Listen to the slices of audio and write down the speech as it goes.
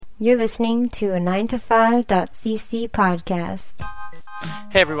You're listening to a 9to5.cc podcast.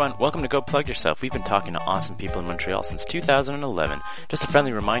 Hey everyone, welcome to Go Plug Yourself. We've been talking to awesome people in Montreal since 2011. Just a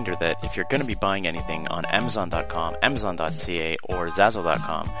friendly reminder that if you're going to be buying anything on Amazon.com, Amazon.ca, or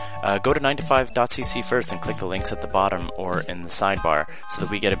Zazzle.com, go to 9to5.cc first and click the links at the bottom or in the sidebar so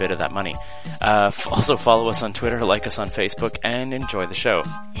that we get a bit of that money. Also follow us on Twitter, like us on Facebook, and enjoy the show.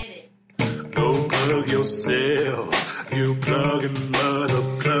 Go plug yourself, you plugging mother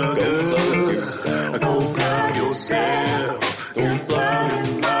plugger. Go plug yourself, you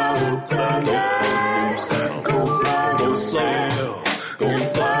plugging mother plugger. Go plug yourself, you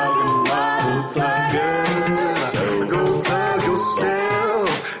plugging mother plugger. Go plug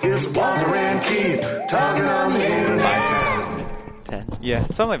yourself, it's Walter and Keith talking on the internet. Yeah,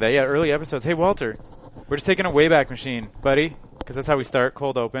 something like that. Yeah, early episodes. Hey, Walter, we're just taking a Wayback Machine, buddy, because that's how we start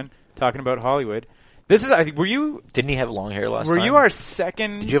cold open. Talking about Hollywood. This is, I think, didn't he have long hair last time? Were you our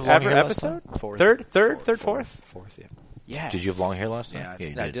second Did you have long ever hair episode? Last time? Third, fourth? Fourth, yeah. Yeah. Did you have long hair last time? Yeah,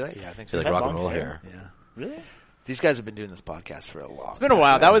 you did I? Yeah, I think so. Like rock and roll hair. Yeah. Really? These guys have been doing this podcast for a long time. It's been a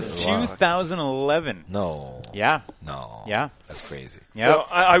while. That was 2011. No. Yeah. No. Yeah. That's crazy. Yeah. So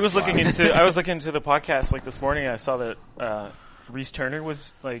I was looking into the podcast like this morning. I saw that Reese Turner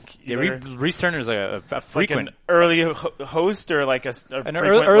was like Reese Turner's a frequent, like an early host or like an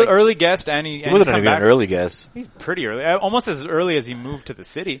early guest, and he wasn't even an early guest. He's pretty early, almost as early as he moved to the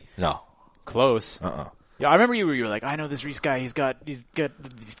city. No, close. Yeah, I remember you were like, I know this Reese guy. He's got these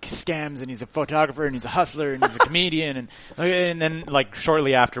scams, and he's a photographer, and he's a hustler, and he's a comedian, and then like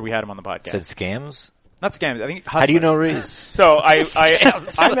shortly after we had him on the podcast, said scams. Not scams. I think hustler. How do you know Reese? So I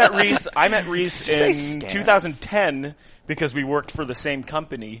met Reese in 2010 because we worked for the same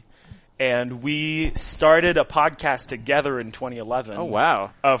company, and we started a podcast together in 2011. Oh wow!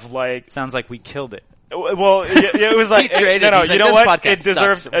 Of like, sounds like we killed it. Well, it was like, you know what? It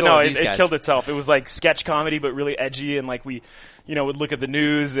deserves, it killed itself. It was like sketch comedy, but really edgy, and like we, would look at the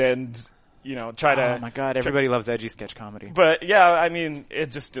news and, try to. Oh my god, everybody loves edgy sketch comedy. But yeah, I mean,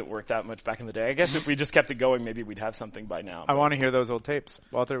 it just didn't work that much back in the day. I guess if we just kept it going, maybe we'd have something by now. I want to hear those old tapes.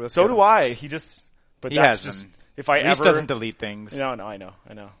 Walter was. So do I. But that's has just, them. if I Reese ever. doesn't delete things. No, I know.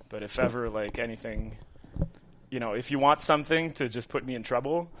 But if ever, like, anything, if you want something to just put me in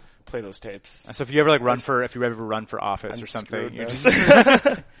trouble, play those tapes. So if you ever run for office or something,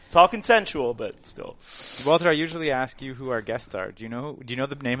 it's all consensual, but still. Walter, I usually ask you who our guests are. Do you know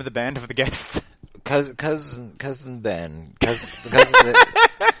the name of the band of the guests? Cousin Ben, the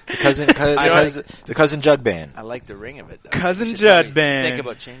Cousin Judd Band. I like the ring of it, though. Cousin Judd Band. Think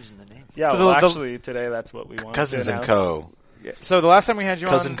about changing the name. Yeah, so actually, today that's what we want. Cousins to and Co. Yeah. So the last time we had you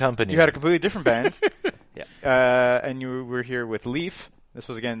Cousin on, Company. you had a completely different band. Yeah. And you were here with Leaf. This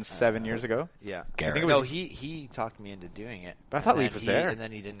was again 7 years ago. Yeah. Garrett. I think it was, he talked me into doing it. But I thought Leaf was there. And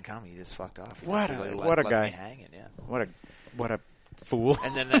then he didn't come. He just fucked off. What a guy. Left me hanging, yeah. What a fool.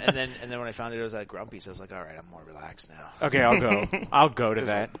 And then when I found it was at Grumpy's, I was like, all right, I'm more relaxed now. Okay, I'll go. I'll go to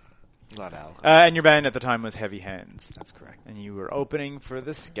that. A lot of alcohol. And your band at the time was Heavy Hands. That's correct. And you were opening for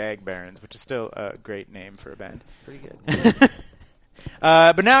the Skag Barons, which is still a great name for a band. Pretty good.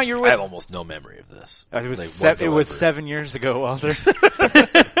 But now you're with... I have almost no memory of this. It was 7 years ago, Walter.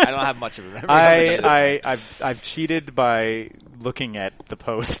 I don't have much of a memory. I've cheated by looking at the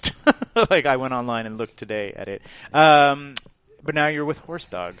post. Like I went online and looked today at it. But now you're with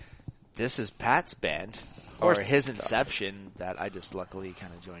Horsedog. This is Pat's band. Or his inception that I just luckily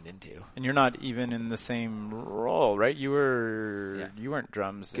kind of joined into. And you're not even in the same role, right? You weren't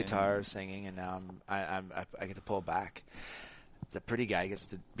drums, guitar, singing, and now I get to pull back. The pretty guy gets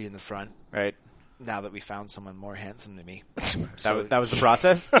to be in the front, right? Now that we found someone more handsome than me. That was the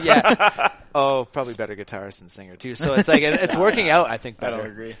process. Yeah. Oh, probably better guitarist than singer too. So it's like it's working out. I think better. I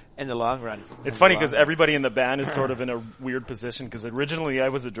don't agree. In the long run. It's funny because everybody in the band is sort of in a weird position. Because originally I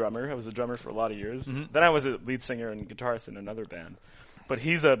was a drummer. I was a drummer for a lot of years. Mm-hmm. Then I was a lead singer and guitarist in another band. But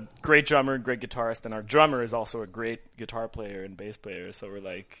he's a great drummer, great guitarist, and our drummer is also a great guitar player and bass player. So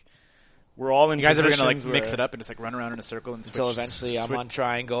we're all in. You guys are gonna mix it up and just run around in a circle and switch. Until eventually I'm on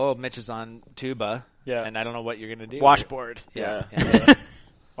triangle, Mitch is on tuba. Yeah. And I don't know what you're gonna do. Washboard. Yeah.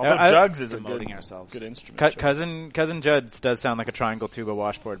 Although Jugs is a good instrument. Cousin Judd does sound like a triangle tuba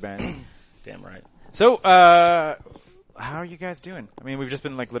washboard band. Damn right. So, how are you guys doing? I mean, we've just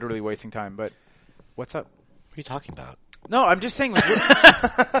been literally wasting time, but what's up? What are you talking about? No, I'm just saying.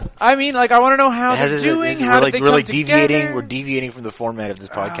 I mean, I want to know how they're doing. How did they come together? We're deviating from the format of this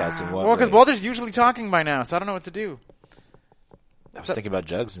podcast. Well, because Walter's usually talking by now, so I don't know what to do. I was thinking about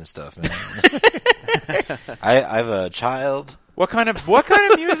Jugs and stuff, man. I have a child. What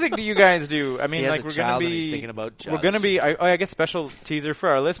kind of music do you guys do? I mean, like, we're gonna be thinking about jugs. we're gonna be. I guess special teaser for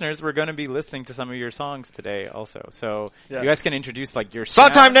our listeners. We're gonna be listening to some of your songs today, also. So you guys can introduce like your Song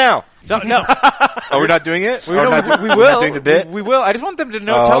time now. No. Oh, we're not doing it. We We're will. not We're not doing the bit. We will. I just want them to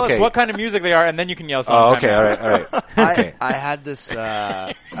know. Oh, Tell okay. us what kind of music they are, and then you can yell Oh, songs. okay. All right. Okay. I had this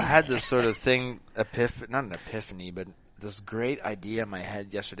sort of thing, not an epiphany, but this great idea in my head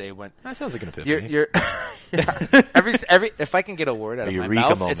yesterday when That sounds like an epiphany. you're if I can get a word out of my eureka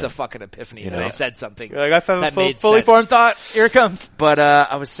mouth, moment. it's a fucking epiphany. You that know? I said something. Like, I found that a made fully sense. formed thought. Here it comes. But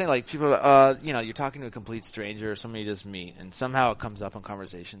I was saying, like, people, you're talking to a complete stranger or somebody you just meet, and somehow it comes up in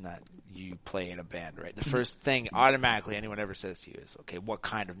conversation that you play in a band, right? The first thing automatically anyone ever says to you is, okay, what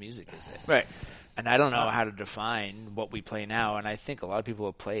kind of music is it? Right. And I don't know how to define what we play now, and I think a lot of people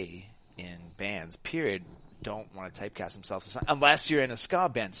who play in bands, period, don't want to typecast themselves as unless you're in a ska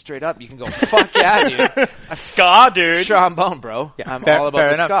band. Straight up, you can go, fuck yeah, dude. A ska, dude. Trombone, bro. Yeah, I'm fair- all about fair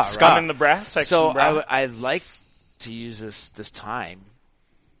the enough. ska, Ska. right? I'm in the brass section, So bro. I like to use this time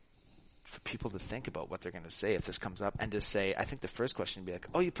for people to think about what they're going to say if this comes up, and just say, I think the first question would be like,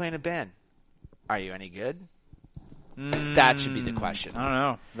 oh, you play in a band. Are you any good? That should be the question. I don't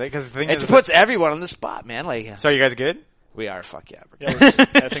know. Because the thing It is, puts everyone on the spot, man. Like, so are you guys good? we are, fuck yeah. Yeah,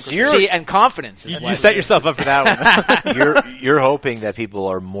 I think we're See, and confidence is You what set yourself up for that one. You're hoping that people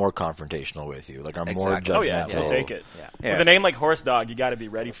are more confrontational with you, like are more Exactly. judgmental. Oh yeah, we'll take it. Yeah. Yeah. With a name like Horsedog, you got to be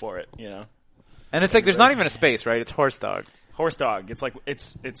ready for it. You know, And it's like there's not even a space, right? It's Horsedog. Horsedog. It's like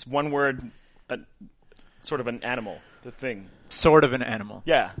it's one word, sort of an animal. The thing. Sort of an animal.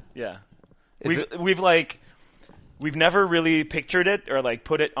 Yeah. We've never really pictured it or like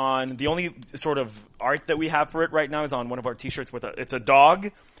put it on. The only sort of art that we have for it right now is on one of our T-shirts with it's a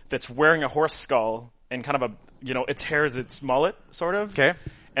dog that's wearing a horse skull and kind of its hair is its mullet sort of. Okay.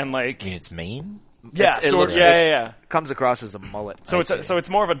 And like You mean it's Maine? yeah, it looks yeah. comes across as a mullet. So it's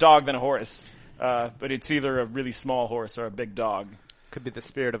more of a dog than a horse, but it's either a really small horse or a big dog. Could be the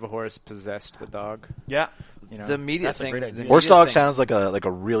spirit of a horse possessed the dog. Yeah. You know? the media That's a thing. great the idea. media Horsedog thing- sounds like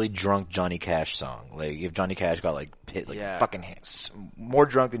a really drunk Johnny Cash song. Like if Johnny Cash got like pit, like Yeah. fucking more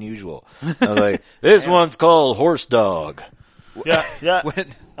drunk than usual. I was like, this one's called Horsedog. Yeah.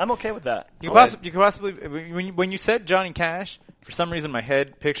 I'm okay with that. You could possibly when you said Johnny Cash, for some reason my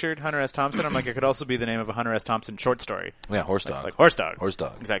head pictured Hunter S. Thompson. I'm like, it could also be the name of a Hunter S. Thompson short story. Yeah, Horsedog. Like Horsedog.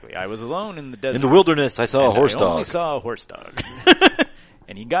 Horsedog. Exactly. I was alone in the desert. In the wilderness, I saw a horse I only dog. saw a horse dog.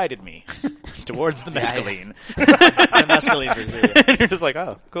 And he guided me towards the mescaline. The mescaline for sure. And you're just like,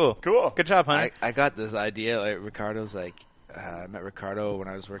 oh, cool. Good job, Hunter. I got this idea. Like Ricardo's like, I met Ricardo when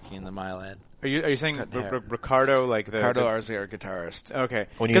I was working in the Milan. Are you saying Cutting hair. Ricardo, like the... Ricardo, our guitarist. Okay.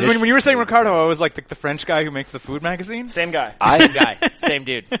 When you Because initially- when you were saying Ricardo, I was like the French guy who makes the food magazine. Same guy. Same guy, same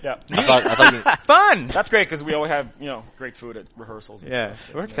dude. Yeah. I thought you, Fun! That's great because we always have great food at rehearsals. And Yeah, stuff.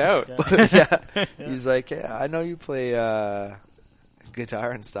 it works out. Yeah. He's like, yeah, I know you play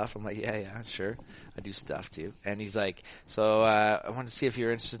guitar and stuff. I'm like, yeah, sure. I do stuff too. And he's like, so I wanted to see if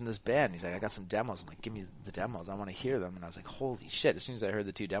you're interested in this band. He's like, I got some demos. I'm like, give me the demos. I want to hear them. And I was like, holy shit. As soon as I heard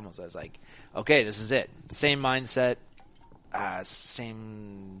the 2 demos, I was like, okay, this is it. Same mindset,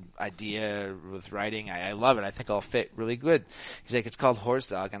 same idea with writing. I love it. I think I'll fit really good. He's like, it's called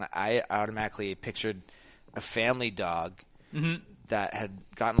Horsedog. And I automatically pictured a family dog that had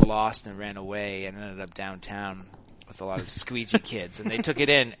gotten lost and ran away and ended up downtown with a lot of squeegee kids, and they took it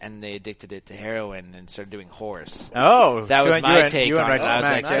in and they addicted it to heroin and started doing horse. Oh, That so was you my went- take you went on right it. to I was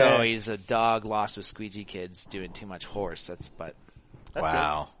smack. like, Yeah. so he's a dog lost with squeegee kids doing too much horse. That's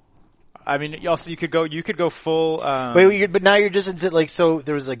wow. I mean, you could go full. But now you're just into like, so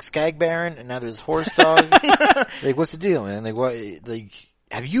there was like Skag Baron and now there's Horsedog. Like, what's the deal, man? Like, what? Like,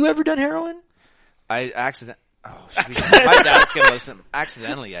 have you ever done heroin? I my dad's gonna listen.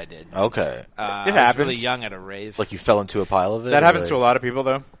 Accidentally, I did. Okay. I It was happens. really young at a rave. Like you fell into a pile of it? that or happens to a like- lot of people,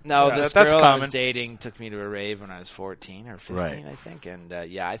 though. No, Yeah, this that's girl I common. was dating took me to a rave when I was 14 or 15, Right. I think. And,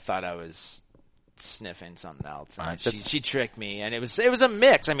 I thought I was sniffing something else. And Right, she tricked me, and it was a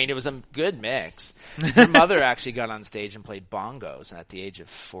mix. I mean, it was a good mix. Her mother actually got on stage and played bongos at the age of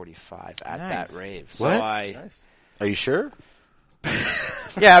 45 at that rave. So What? Are you sure?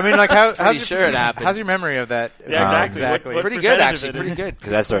 Yeah, I mean, like, Pretty sure it happened. How's your memory of that? Yeah, exactly. Exactly. What pretty percentage good, of actually. it Pretty is- good.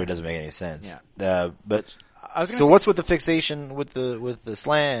 Because that story doesn't make any sense. Yeah. But I was so gonna what's with the fixation with the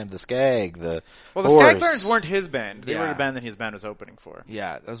slam, the skag, the Well, the horse? Skag Barons weren't his band. They were Yeah. the band that his band was opening for.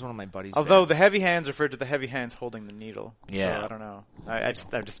 Yeah, that was one of my buddies' Although bands. the heavy hands referred to the heavy hands holding the needle. Yeah. So I don't know. I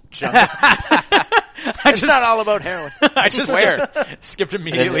just jumped. It's not all about heroin. I just skipped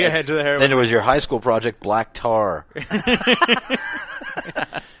immediately ahead to the heroin. Then there was your high school project, Black Tar.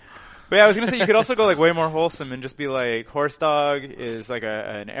 But yeah, I was gonna say you could also go like way more wholesome and just be like Horsedog is like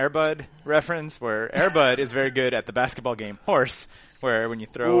an Air Bud reference, where Air Bud is very good at the basketball game Horse, where when you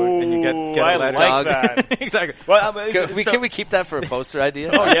throw it and you get I a letter. like that. Exactly. Well, Can we keep that for a poster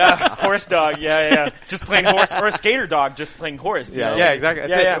idea? Oh yeah, horse dog. Yeah. Just playing horse, or a skater dog just playing horse. You know? Yeah, exactly.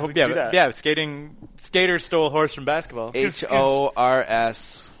 That's it. Do that. Yeah. Skater stole horse from basketball.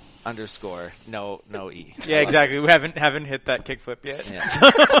 HORS_. No E. Yeah, exactly. We haven't hit that kickflip yet.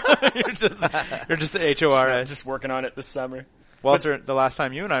 Yeah. you're just the HORS. Just working on it this summer. Walter, the last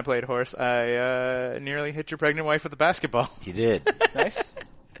time you and I played horse, I nearly hit your pregnant wife with a basketball. He did. Nice.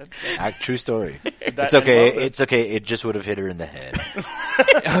 True story. That It's okay. involved it. It's okay. It just would have hit her in the head.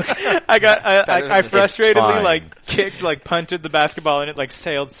 I frustratedly fine. punted the basketball and it like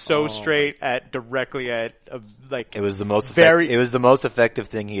sailed so straight directly at It was the most very. It was the most effective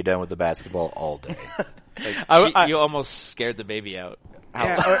thing he had done with the basketball all day. You almost scared the baby out. Maybe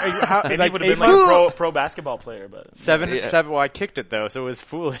he would have been like a pro basketball player, but Seven. Well, I kicked it though, so it was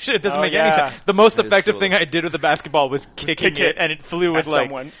foolish. It doesn't make any yeah. sense. The most It is effective foolish. thing I did with the basketball was kicking it, and it flew with At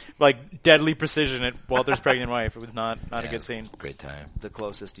someone. like deadly precision at Walter's pregnant wife. It was not a good scene. Great time. The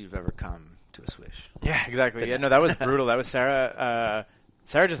closest you've ever come to a swish. Yeah, exactly. Yeah, no, that was brutal. That was Sarah.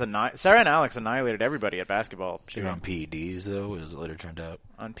 Sarah and Alex annihilated everybody at basketball. She were on PEDs though, as it later turned out.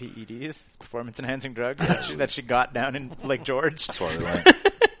 On PEDs, performance-enhancing drugs that she got down in Lake George. That's why we went.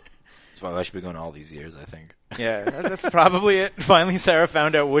 That's why I should be going all these years, I think. Yeah, that's probably it. Finally, Sarah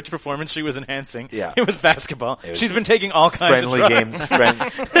found out which performance she was enhancing. Yeah. It was basketball. It was She's been taking all kinds of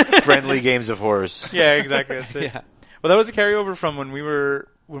drugs. Friendly games of horse. Yeah, exactly. That's it. Yeah. Well, that was a carryover from when we were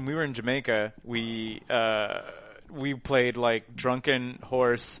in Jamaica. We played like drunken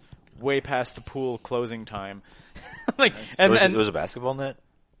horse way past the pool closing time. And it was a basketball net.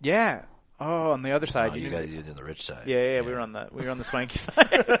 yeah. Oh, on the other side. Oh, you guys used on the rich side. Yeah, we were on the swanky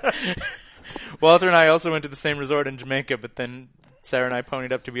side. Walter and I also went to the same resort in Jamaica, but then Sarah and I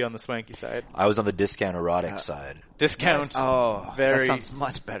ponied up to be on the swanky side. I was on the discount erotic side. Discount. Oh, very. that sounds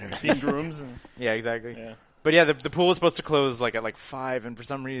much better. themed rooms. And, Yeah, exactly. yeah. But yeah, the pool was supposed to close at 5, and for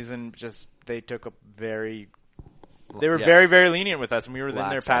some reason, just they took a very. They were very, very lenient with us, and we were in there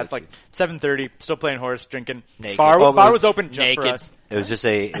Lax past attitude. 7:30, still playing horse, drinking. Naked. Bar Oh, was open just naked. for us. It was just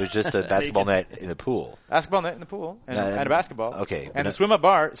a basketball net in the pool. Basketball net in the pool and a basketball. Okay, And the but- swim up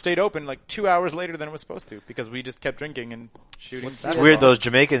bar stayed open 2 hours later than it was supposed to because we just kept drinking and shooting. It's weird. Those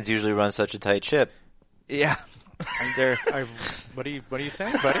Jamaicans usually run such a tight ship. Yeah. What are you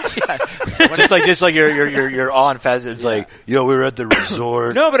saying, buddy? just like you're on fast. It's like, yo, we were at the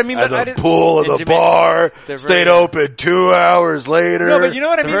resort. No, but I mean, at but I the didn't- pool of in the Jamaica, bar. they're Stayed very- open 2 hours later. No, but you know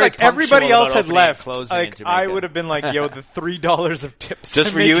what I mean? very Everybody punctual else about had opening left. and closing in I Jamaica. would have been like, yo, the $3 of tips. Just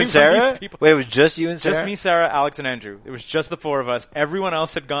I'm for you making and from Sarah? these people. Wait, it was just you and Sarah? Just me, Sarah, Alex, and Andrew. It was just the 4 of us. Everyone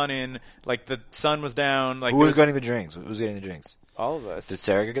else had gone in. The sun was down. Who was getting the drinks? Who was getting the drinks? All of us. Did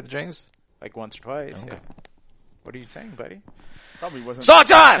Sarah get the drinks? Once or twice. Okay. Yeah. What are you saying, buddy? probably wasn't. Song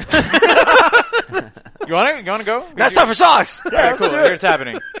time! You want to go? That's time for songs! All right, cool. Let's hear what's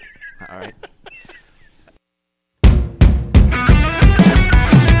happening. All right.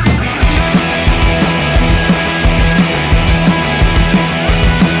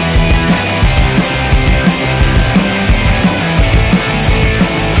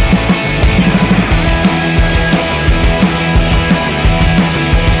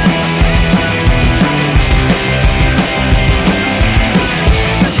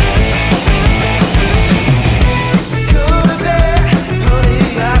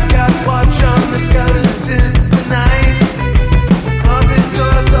 Honey, I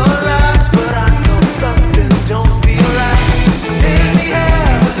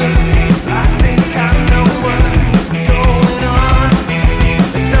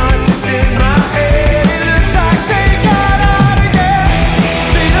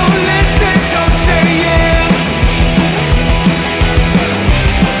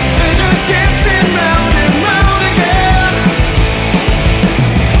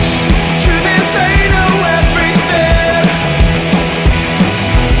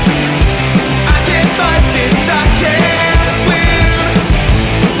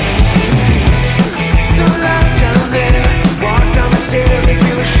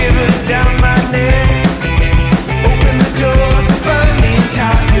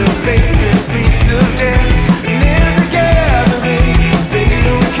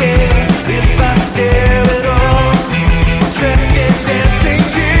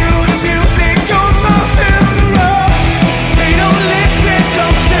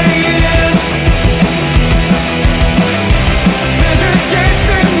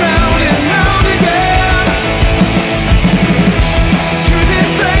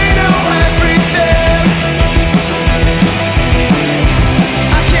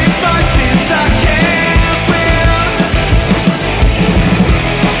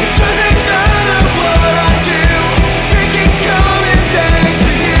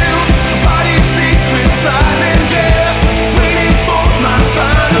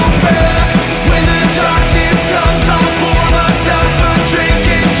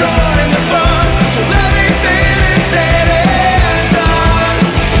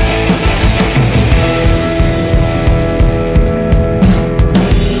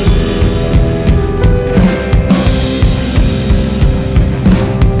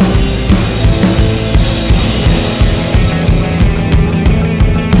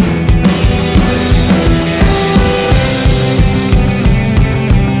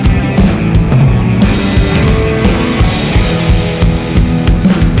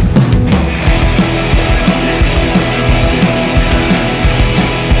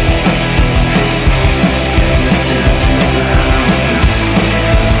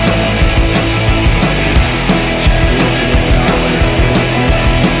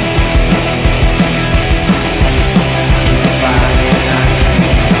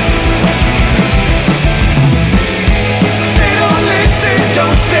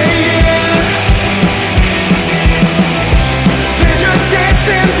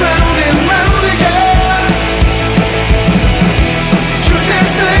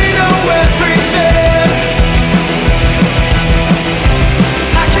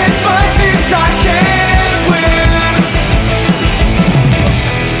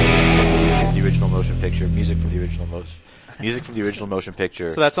music from the original motion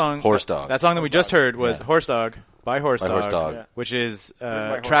picture. So that song, Horsedog. That song that we just heard was Horsedog by Horsedog, Yeah. which is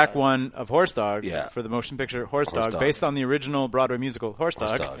track 1 of Horsedog for the motion picture Horsedog, Horsedog. based on the original Broadway musical Horsedog.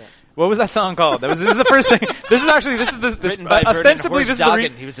 Horsedog. Yeah. What was that song called? This is the first thing. This is Written by ostensibly this is the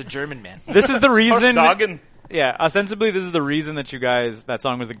Horsedog. He was a German man. this is the reason. Horsedog. Yeah, ostensibly this is the reason that that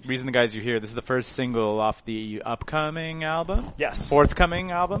song was the reason the guys you hear. This is the first single off the upcoming album. Yes.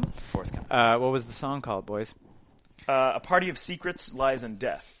 Forthcoming album. Forthcoming. What was the song called, boys? A Party of Secrets, Lies, and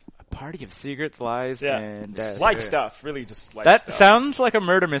Death. A Party of Secrets, Lies, and Death. Light stuff, really just light That stuff. sounds like a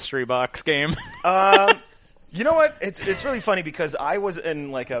murder mystery box game. You know what? It's really funny because I was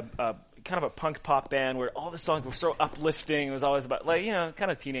in like a kind of a punk pop band where all the songs were so uplifting. It was always about kind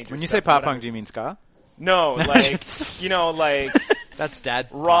of teenager When you stuff, say pop whatever. punk, do you mean ska? No, like like That's dad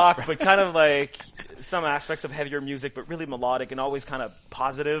rock, but kind of like some aspects of heavier music, but really melodic and always kind of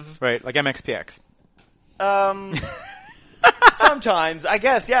positive. Right, like MXPX. Sometimes, I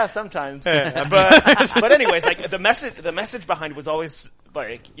guess, sometimes. But anyways, like the message behind it was always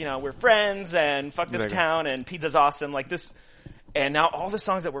like, we're friends and fuck this town and pizza's awesome, like this. And now all the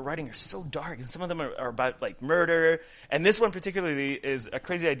songs that we're writing are so dark, and some of them are about like murder. And this one particularly is a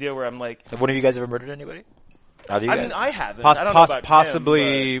crazy idea where I'm like, Have one of you guys ever murdered anybody? Either you I guys? mean, I haven't. I don't know about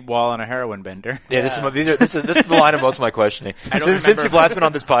possibly him, while on a heroin bender. Yeah, this is the line of most of my questioning. Since you've last been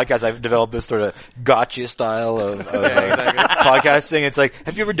on this podcast, I've developed this sort of gotcha style of podcasting. It's like,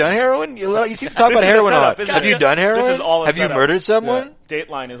 have you ever done heroin? You seem to talk about heroin a lot. Have you done heroin? This is all a have you setup. murdered someone? Yeah.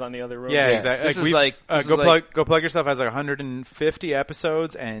 Dateline is on the other room. Yeah, exactly. This is like Go Plug Yourself has like 150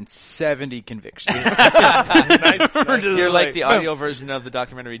 episodes and 70 convictions. nice. You're like the audio version of the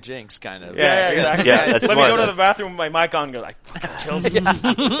documentary Jinx, kind of. Yeah, exactly. Yeah, that's Let me fun. go to the bathroom with my mic on and go, I fucking killed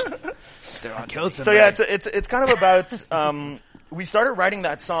him. Killed So yeah, it's kind of about, we started writing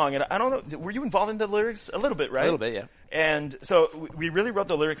that song, and I don't know, were you involved in the lyrics? A little bit, right? A little bit, yeah. And so we really wrote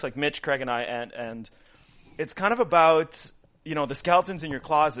the lyrics, like Mitch, Craig, and I, and it's kind of about, the skeletons in your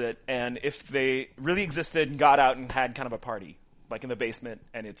closet, and if they really existed and got out and had kind of a party, like in the basement,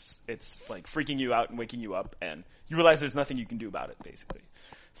 and it's like freaking you out and waking you up, and you realize there's nothing you can do about it, basically.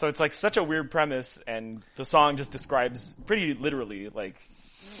 So it's like such a weird premise, and the song just describes pretty literally like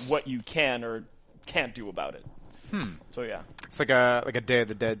what you can or can't do about it. So yeah, It's like a Day of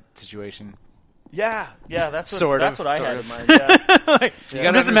the Dead situation. yeah, that's Sort that's of, what I sort had of. in mind. Yeah.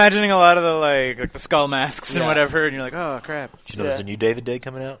 I'm just imagining a lot of the like the skull masks and Yeah. whatever, and you're like, oh crap, Do you know there's a new Day of the Dead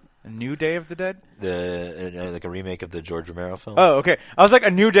coming out? a new Day of the Dead. Like a remake of the George Romero film. Oh, okay. I was like, a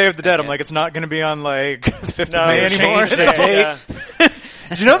new Day of the Dead. I'm like, it's not going to be on like the 5th No, of May they anymore. changed it, yeah.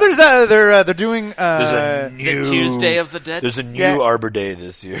 Did you know they're doing There's a The new Tuesday of the Dead. There's a new Yeah. Arbor Day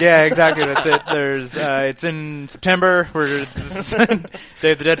this year. Yeah, exactly. That's it. There's it's in September. Where it's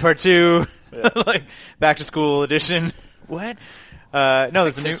Day of the Dead Part 2, like back to school edition. What? No,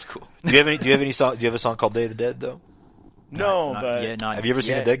 there's a new. Cool. Do you have any song? Do you have a song called Day of the Dead though? No, Not but yet, not Have you ever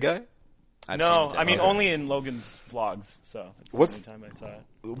seen yet. a dead guy? no, I mean only in Logan's vlogs. So that's What's- the only time I saw it.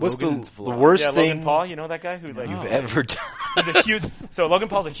 What's Logan's the vlog. worst Yeah, thing Logan Paul, you know that guy who like you've ever done? he's a huge. So Logan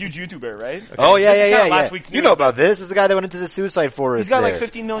Paul's a huge YouTuber, right? Oh yeah, This is yeah. kinda last week's You news, know but- about this. This is the guy that went into the suicide forest. He's got like there.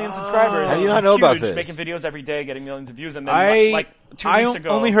 15 million subscribers. How do you He's not know about huge, this? Making videos every day, getting millions of views, and then I like 2 weeks ago,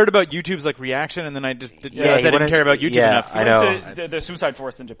 only heard about YouTube's like reaction, and then I just didn't Yeah, realize he I didn't went care in- about YouTube yeah, enough. I He know. went to the suicide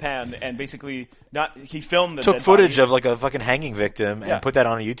forest in Japan, and basically he filmed the Took dead footage body. of like a fucking hanging victim Yeah. and put that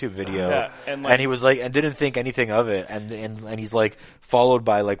on a YouTube video. Yeah, and, like- and he was like, and didn't think anything of it, and he's like followed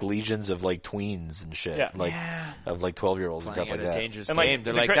by like legions of like tweens and shit, Yeah. like of like 12-year-olds and Playing stuff at like a that. dangerous And, like, game.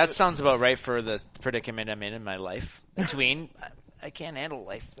 They're the like, cra- that sounds about right for the predicament I'm in my life. A tween, I can't handle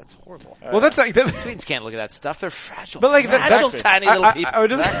life. That's horrible. Well, that's like. Tweens can't look at that stuff. They're fragile. But like fragile, that's tiny little people.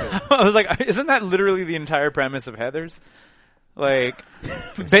 I was like, isn't that literally the entire premise of Heathers? Like,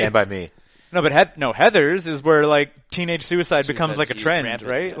 Stand by me. no, but Heathers is where like teenage suicide becomes like a Suicide's trend, rampant,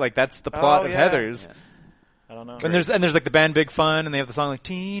 right? yeah. Like that's the plot of yeah. Heathers. I don't know. And there's like the band Big Fun, and they have the song like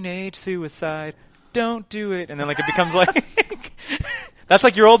 "Teenage Suicide, Don't Do It," and then like it becomes like that's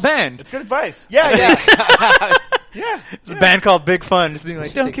like your old band. It's good advice. Yeah. It's a band called Big Fun, just being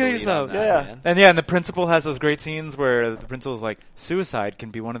like, "Don't Take the kill lead yourself." on that, man. And the principal has those great scenes where the principal's like, "Suicide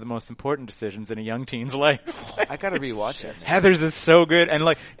can be one of the most important decisions in a young teen's life." I gotta rewatch it. Heathers is so good and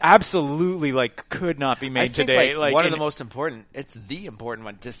like absolutely like could not be I made think today. like one of in- the most important. It's the important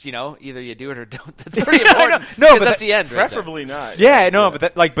one. Just either you do it or don't. That's pretty important. No, 'cause but that's the end. Right there. Preferably not. Yeah, no,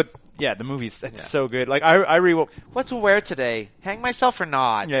 but yeah, the movies that's so good. Like I What to wear today? Hang myself or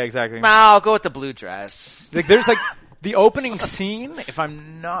not? yeah, exactly. Nah, I'll go with the blue dress. Like there's like the opening scene. If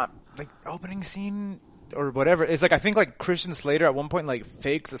I'm not like opening scene or whatever. It's like I think like Christian Slater at one point like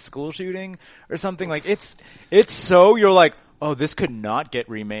fakes a school shooting or something. Like it's so you're like, oh, this could not get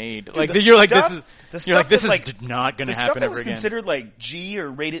remade. Dude, like you're like this is like, not going to happen ever again. The stuff that was considered like G or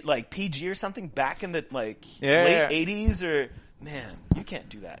rated like PG or something back in the like late 80s or man, you can't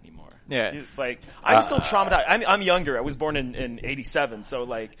do that anymore. Yeah, like I'm still traumatized. I'm younger. I was born in 87, so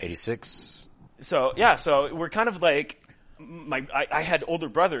like 86. So yeah, so we're kind of like I had older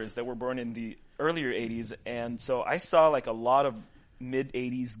brothers that were born in the earlier 80s, and so I saw like a lot of mid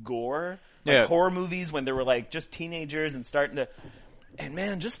 80s gore, like horror movies when they were like just teenagers and starting to. And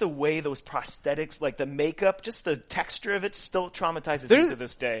man, just the way those prosthetics, like the makeup, just the texture of it still traumatizes me to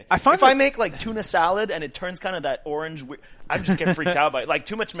this day. If I make like tuna salad and it turns kind of that orange, I just get freaked out by it. Like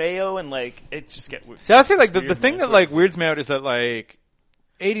too much mayo and like it just get weird. See, I say like the thing that like weirds me out is that like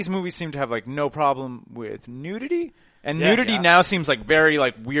 80s movies seem to have like no problem with nudity. And nudity now seems like very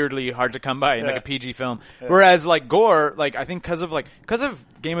like weirdly hard to come by in like a PG film. Whereas like gore, like I think because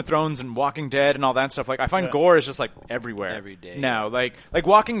of Game of Thrones and Walking Dead and all that stuff, like I find gore is just like everywhere every day now. Like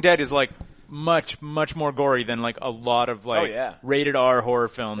Walking Dead is like much more gory than like a lot of like rated R horror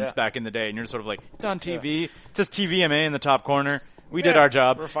films back in the day. And you're sort of like, it's on TV. It says TVMA in the top corner. We did our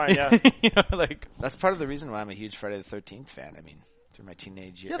job. We're fine. Yeah, you know, like that's part of the reason why I'm a huge Friday the 13th fan. I mean. Through my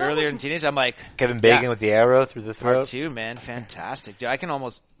teenage years. Earlier in teenage, I'm like... Kevin Bacon with the arrow through the throat. Part 2, man. Fantastic. Dude, I can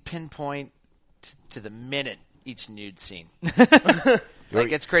almost pinpoint to the minute each nude scene.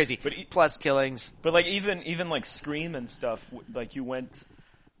 Like, it's crazy. But plus killings. But like even like Scream and stuff, like you went...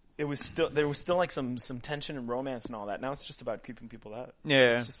 There was still like some tension and romance and all that. Now it's just about creeping people out.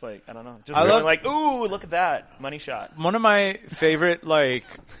 Yeah. It's just like, I don't know. Just really like, ooh, look at that. Money shot. One of my favorite, like,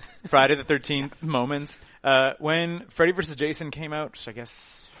 Friday the 13th moments... when Freddy vs. Jason came out, which I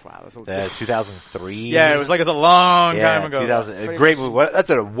guess, wow, that was 2003. Yeah, it was a long time ago. 2000. Great movie. That's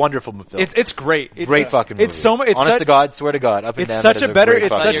a wonderful film. It's great. Great fucking movie. It's so much. Honest to God, swear to God, up and down. It's such a better.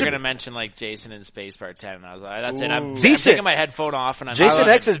 It's such. You're going to mention like Jason in Space Part 10, and I was like, that's it. I'm decent. taking my headphone off, and I'm Jason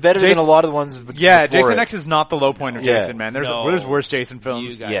X is better than a lot of the ones. Yeah, Jason X is not the low point of Jason, man. There's worse Jason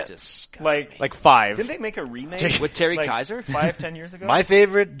films. You guys disgust me. Like 5. Didn't they make a remake with Terry Kaiser 5-10 years ago? My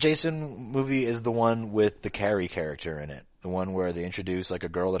favorite Jason movie is the one with the Carrie character in it. The one where they introduce like a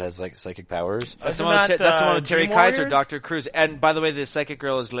girl that has like psychic powers. That's the one with Terry Kaiser, Dr. Cruz. And by the way, the psychic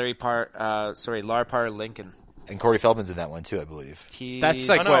girl is Lara Parr Lincoln. And Corey Feldman's in that one too, I believe. That's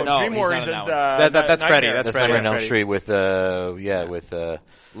like Dream Warriors is that's Freddy. That's Nightmare on Elm Street with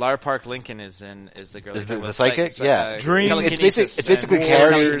Lara Park Lincoln is the girl. Is the psychic? Yeah. Dream. It's basically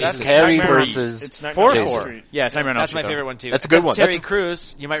Carrie versus it's Nightmare on Elm Street. Yeah, it's Nightmare on Elm That's Street. my favorite one too. That's a good one. Terry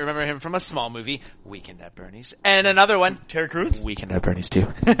Crews. You might remember him from a small movie, Weekend at Bernie's, and another one, Terry Crews. Weekend at Bernie's too.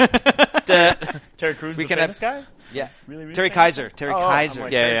 Terry Crews, the famous guy. Yeah, really Terry Kaiser. Terry Kaiser.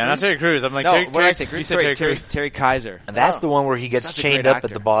 Like Yeah, not Terry Crews. I'm like, no, Terry, what did I say? you said Terry Kaiser. And that's the one where he gets Such a chained great up actor.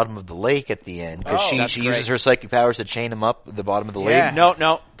 at the bottom of the lake at the end because she uses great. her psychic powers to chain him up at the bottom of the lake.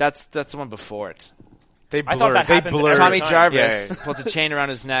 No, that's the one before it. They I thought that happened to Tommy every time. Jarvis puts a chain around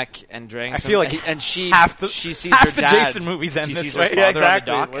his neck and drinks. I feel like and she sees half her the dad. Jason movies end she this sees way. her Yeah, father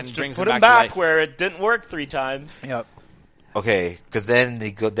exactly. on the dock Let's and just brings put him him back back to life. where it didn't work 3 times. Yep. Okay, because then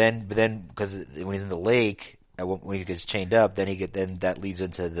they go because when he's in the lake when he gets chained up, then that leads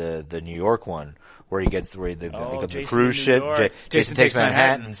into the New York one where he gets the cruise ship. Jason takes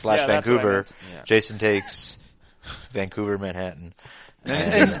Manhattan / Vancouver. Jason takes Vancouver, Manhattan.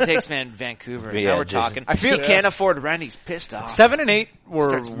 Jason takes Vancouver. Yeah, now we're Jason. talking. I feel he can't afford rent. He's pissed off. 7 and 8 were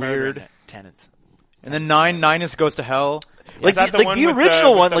Starts weird. Tenants. And then 9 is Goes to Hell. Like the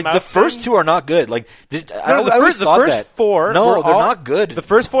original one, like the first 2 are not good. Like I always thought the first that. 4, no, they're not good. The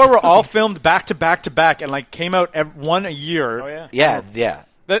first 4 were all filmed back to back to back, and like came out one a year. Oh Yeah.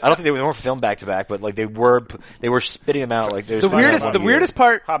 I don't think they weren't filmed back to back, but like they were spitting them out like the weirdest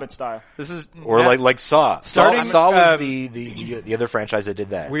part. Hobbit style. This is like Saw. Saw was the other franchise that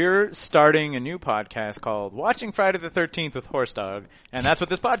did that. We're starting a new podcast called Watching Friday the 13th with Horsedog, and that's what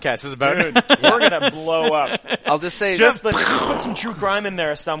this podcast is about. Dude, we're gonna blow up. I'll just say just put some true crime in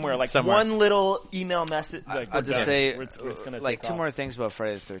there somewhere, like one little email message. Like, I'll just say it's gonna like take 2 off. more things about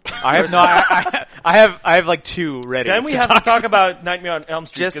Friday the 13th. I have like 2 ready. Then we have to talk about Nightmare on Elm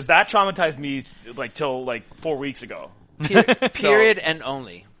Street because that traumatized me like till like 4 weeks ago. Period and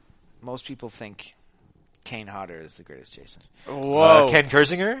only. Most people think Kane Hodder is the greatest Jason. Whoa, Ken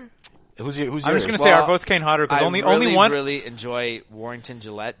Kersinger? Who's yours? I'm just going to say our vote's Kane Hodder because only one. I really enjoy Warrington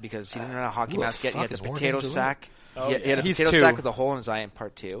Gillette because he didn't run a hockey mask yet. He had the potato sack. He had a He's potato 2. sack with a hole in his eye in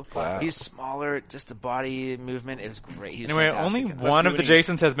part 2. Wow. He's smaller, just the body movement is great. He's Anyway, fantastic only in this. one of the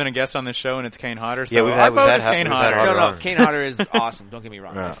Jasons has been a guest on this show, and it's Kane Hodder. So Yeah, we've I had vote as Kane Kane Hodder. Hodder. No, Kane Hodder is awesome. Don't get me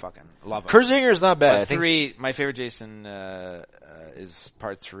wrong. I fucking love him. Kurzinger's not bad. I Part think 3, my favorite Jason is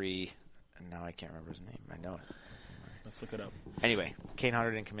part 3, and now I can't remember his name. I know it. Let's look it up. Anyway, Kane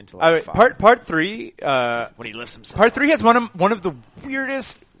Hodder didn't come into Part 3. when he lifts himself. Part 3 has one of the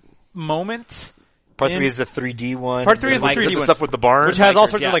weirdest moments. Part 3 is a 3D one. Part 3 is the Like, 3D one. stuff with the barn. Which has all Bikers,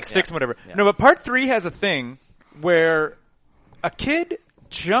 sorts yeah, of like yeah. sticks and whatever. Yeah. No, but part 3 has a thing where a kid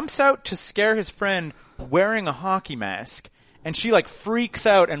jumps out to scare his friend wearing a hockey mask, and she like freaks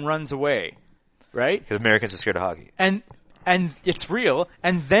out and runs away. Right? Because Americans are scared of hockey. And it's real.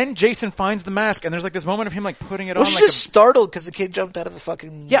 And then Jason finds the mask, and there's like this moment of him like putting it Well, on. she's Like just startled because the kid jumped out of the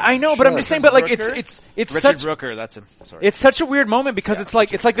fucking. yeah, I know, but I'm just saying. But like, it's Richard such Brooker, that's him. Sorry. it's such a weird moment because it's like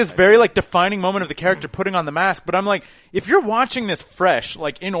this very like defining moment of the character putting on the mask. But I'm like, if you're watching this fresh,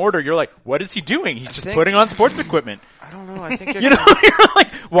 like in order, you're like, what is he doing? He's just think- putting on sports equipment. I don't know. I think you're You know, you're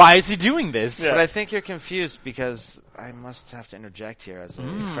like, why is he doing this? But I think you're confused because I must have to interject here. As a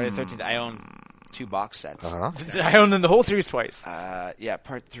Friday the 13th, I own 2 box sets. Uh-huh. I own them the whole series twice. Yeah,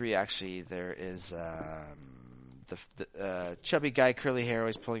 part 3 actually. There is the chubby guy, curly hair,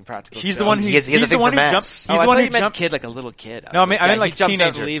 always pulling practical. He's the jokes. one. He has a He's the thing one for who masks. jumps. Oh, He's I the one thought who you meant jumps. kid, like a little kid. No, I mean yeah, like he jumps out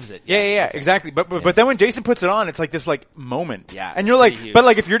teenager. and leaves it. Yeah, Okay. exactly. But then when Jason puts it on, it's like this like moment. Yeah, and you're like, pretty huge. but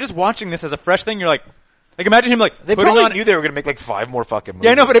like if you're just watching this as a fresh thing, you're like imagine him like They putting probably on. knew they were going to make like 5 more fucking movies.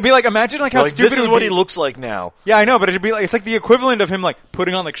 Yeah, I know, but it'd be like imagine like how Like, stupid this it is would what be. he looks like now. Yeah, I know, but it'd be like it's like the equivalent of him like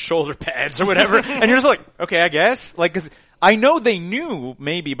putting on like shoulder pads or whatever, and you're just like, okay, I guess, like, because I know they knew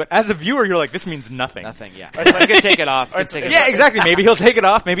maybe, but as a viewer, you're like, this means nothing. Nothing. Yeah, you can take it off. You can take it Yeah, off. exactly. Maybe he'll take it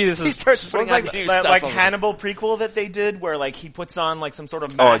off. Maybe this is. He starts It putting was on like new that stuff like over Hannibal prequel that they did, where like he puts on like some sort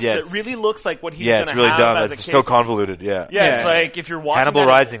of mask yeah, that really looks like what he's Yeah, gonna it's really have dumb. as a It's kid. so convoluted. Yeah. Yeah, it's Yeah. like if you're watching Hannibal that,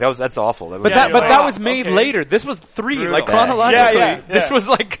 Rising. That's awful. But Yeah, that you're that like, was made okay. later. This was 3, Brutal. like chronologically. Yeah. This was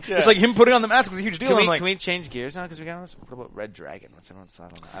like it's like him putting on the mask was a huge deal. I'm like, Can we change gears now? Because we got on this. What about Red Dragon? What's everyone's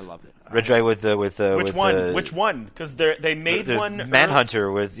thought on that? I loved it. Red Dragon with which one? Which one? Because they made the one Manhunter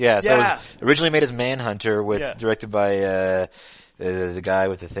with So it Yeah. was originally made as Manhunter with directed by the guy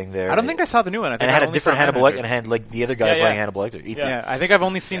with the thing there. I don't think I saw the new one. I think And it I had a only different saw Hannibal Manhunter. Lecter and had like the other guy Yeah, yeah. playing Hannibal Lecter. Yeah, I think I've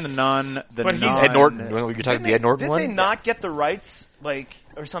only seen the But he's Ed Norton. When you're talking the Ed Norton did one. they not get the rights, like,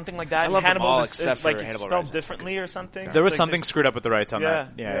 or something like that? I love them Hannibal's all is- except for like it's Hannibal spelled Rising. differently or something. There was Like, something there's- screwed up with the rights on Yeah, that.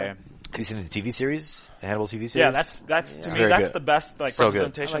 yeah. Yeah. Have you seen the TV series? The Hannibal TV series? Yeah, that's to me Very that's good. the best like So good.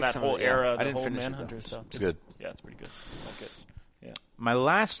 representation I like of that some of whole it, yeah. era, I the didn't whole finish it, Manhunter though. stuff. It's good. Yeah, it's pretty good. I like it. Yeah. My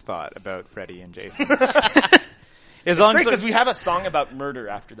last thought about Freddy and Jason is It's on great because we have a song about murder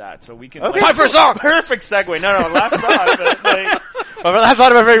after that, so we can. Okay. Time for a song. Perfect segue. No, last thought. But, like, Well, my last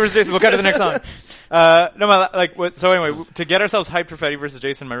thought about Freddy vs. Jason. We'll cut to the next song. So anyway, to get ourselves hyped for Freddy vs.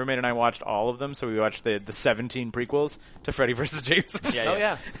 Jason, my roommate and I watched all of them. So we watched the 17 prequels to Freddy vs. Jason. oh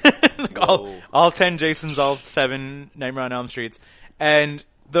yeah. Like all 10 Jasons, all 7 Nightmare on Elm Streets, and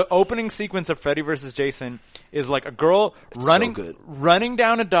the opening sequence of Freddy vs. Jason is like a girl running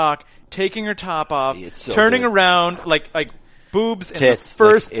down a dock, taking her top off, It's so turning good. around like boobs Tits, in the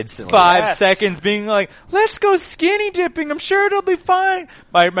first like, instantly. 5 Yes. seconds, being like, "Let's go skinny dipping. I'm sure it'll be fine."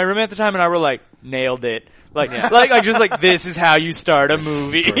 My roommate at the time and I were like, "Nailed it." Like this is how you start a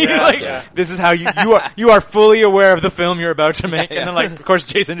movie. This is how you are fully aware of the film you're about to make. And then like, of course,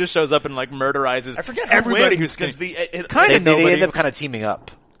 Jason just shows up and like murderizes I forget everybody who's who's because kind of They nobody. end up kind of teaming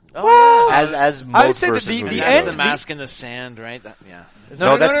up. Oh, As most I would say that versus the movies end- go. the mask in the sand, right? Yeah.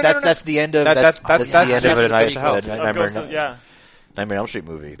 No, that's the end of that's the end of That's a Hell. Nightmare on Elm Street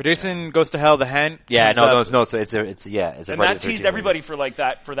movie. But Jason goes to hell. The hand. Yeah, comes up. no. So it's a and Friday that the 13th teased movie. everybody for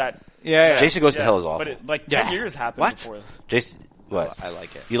that. Yeah. Jason Goes to Hell is awful. But it, like 10 years happened What? before. Jason, what? I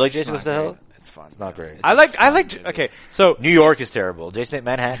like it. You like Jason Goes to Hell? It's fun. It's not great. I liked. Okay, so New York is terrible. Jason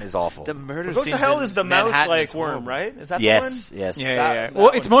Manhattan is awful. The murder Goes scenes to Hell in is the mouse Manhattan like is worm, horrible. right? Is that Yes. the Well, that well,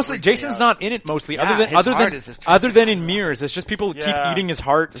 it's one mostly freaked me Jason's out. not in it mostly. Yeah, his heart is just other than in Mirrors, it's just people keep Yeah. eating his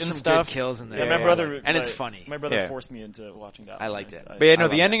heart There's and some stuff. good kills in there. Yeah, my Yeah, brother and it's like, funny. My brother Yeah. forced me into watching that. I liked it. But yeah, I no,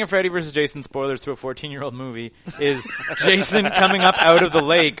 love the ending it. of Freddy vs. Jason, spoilers to a 14-year-old movie, is Jason coming up out of the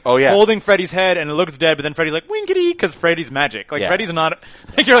lake, Oh, yeah. holding Freddy's head, and it looks dead, but then Freddy's like, winkety, because Freddy's magic. Like, Yeah. Freddy's not,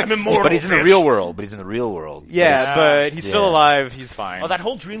 like, you're like, I'm immortal. but he's in the bitch. real world. yeah, but he's still Yeah. alive, he's fine. Oh, that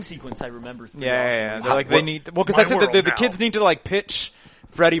whole dream sequence I remember. is pretty yeah, awesome. yeah. Like, They're like, they need, well, because my that's it, world the now. kids need to, like, pitch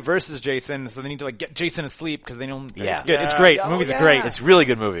Freddy versus Jason, so they need to like get Jason asleep because they don't. Yeah. It's good. It's great. The movie's great. It's a really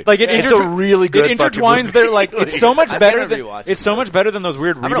good movie. Like it's a really good. It intertwines their like. It's so much better than. It's so much better than those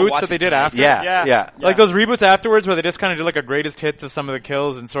weird reboots that they did after. Yeah. Like those reboots afterwards where they just kind of do like a greatest hits of some of the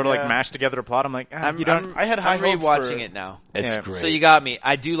kills and sort of like mash together a plot. I'm like, you don't. I had high hopes rewatching it now. It's great. So you got me.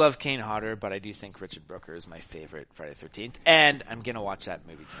 I do love Kane Hodder, but I do think Richard Brooker is my favorite Friday the 13th, and I'm gonna watch that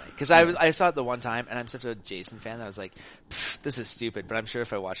movie tonight because I saw it the one time, and I'm such a Jason fan that I was like, this is stupid, but I'm sure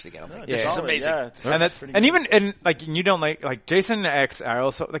if I watch it again, I'll be like, this is amazing. And like you don't like Jason X. I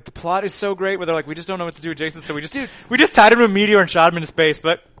also like the plot is so great where they're like, we just don't know what to do with Jason, so we just tied him to a meteor and shot him into space,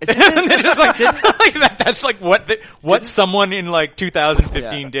 but just like, that's like what someone in like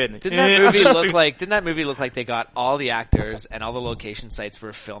 2015 did. Didn't that movie look like they got all the actors and all the location sites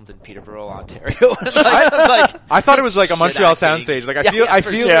were filmed in Peterborough, Ontario? I thought it was like a Montreal soundstage. Like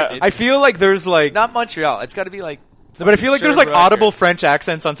I feel like there's like not Montreal. It's got to be like. But I feel like there's like audible French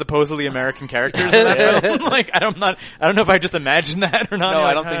accents on supposedly American characters in that film. Like I don't know if I just imagined that or not. No,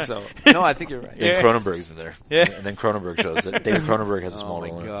 I don't think so. No, I think you're right. And Cronenberg's in there. Yeah. And then Cronenberg shows it. David Cronenberg has a small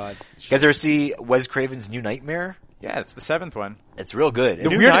role. Oh my god. You guys ever see Wes Craven's New Nightmare? Yeah, it's the 7th one. It's real good.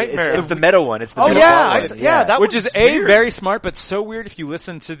 It's Weird Nightmare. It's the meta one. It's the meta one. That which was is weird. very smart, but so weird if you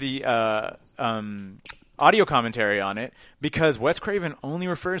listen to the audio commentary on it, because Wes Craven only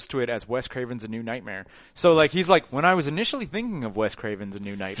refers to it as Wes Craven's A New Nightmare. So like he's like, when I was initially thinking of Wes Craven's A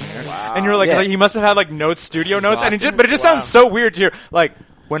New Nightmare, and you're like, he must have had like studio notes, and it just sounds so weird to hear like.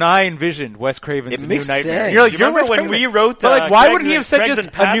 When I envisioned Wes Craven's A New Nightmare, you're like, remember when we wrote? But like, why wouldn't he have said just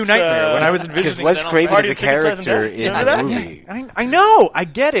A New Nightmare when I was envisioning? Because Wes Craven is a character in the movie. I know, I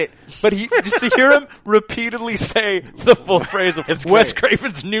get it, but just to hear him repeatedly say the full phrase of Wes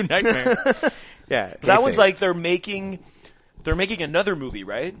Craven's New Nightmare, that one's like they're making another movie,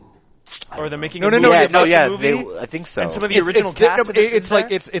 right? Or they're making movie. I think so. And some of the original cast.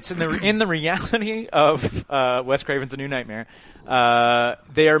 It's in the reality of Wes Craven's A New Nightmare.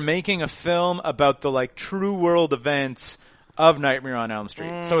 They are making a film about the like true world events of Nightmare on Elm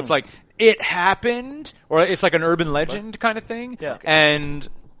Street. So it's like it happened, or it's like an urban legend kind of thing. Yeah. And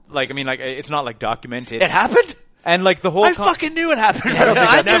like, I mean, like it's not like documented. It happened. And like the whole, I fucking knew it happened.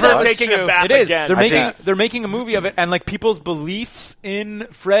 I'm never taking it back again. They're making a movie of it, and like people's belief in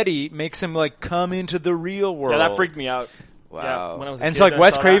Freddy makes him like come into the real world. Yeah, that freaked me out. Wow. Yeah, when I was a and kid, it's like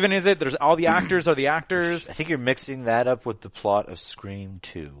Wes saw Craven that. is it? There's all the actors are the actors. I think you're mixing that up with the plot of Scream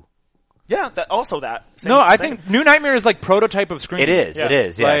 2. Yeah, I think New Nightmare is like prototype of Scream. It is. Yeah.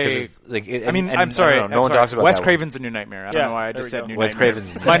 I'm sorry. No one talks about Wes that Craven's A New Nightmare. I don't know why I just said New Wes Nightmare.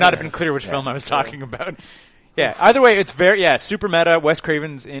 Craven's might not have been clear which film I was talking about. Yeah. Either way, it's very super meta. Wes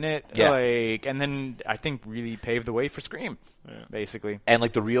Craven's in it. Yeah. Like, and then I think really paved the way for Scream. Yeah. Basically. And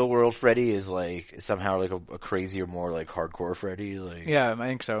like the real world Freddy is like somehow like a crazier, more like hardcore Freddy. Like yeah, I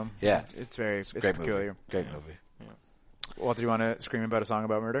think so. Yeah, it's great peculiar. Movie. Great movie. Yeah. Well, do you want to scream about a song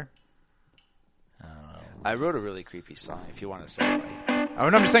about murder? I wrote a really creepy song. If you want to say it right.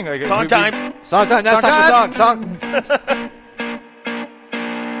 I'm just saying. Like, song time. Song time. Now time for song.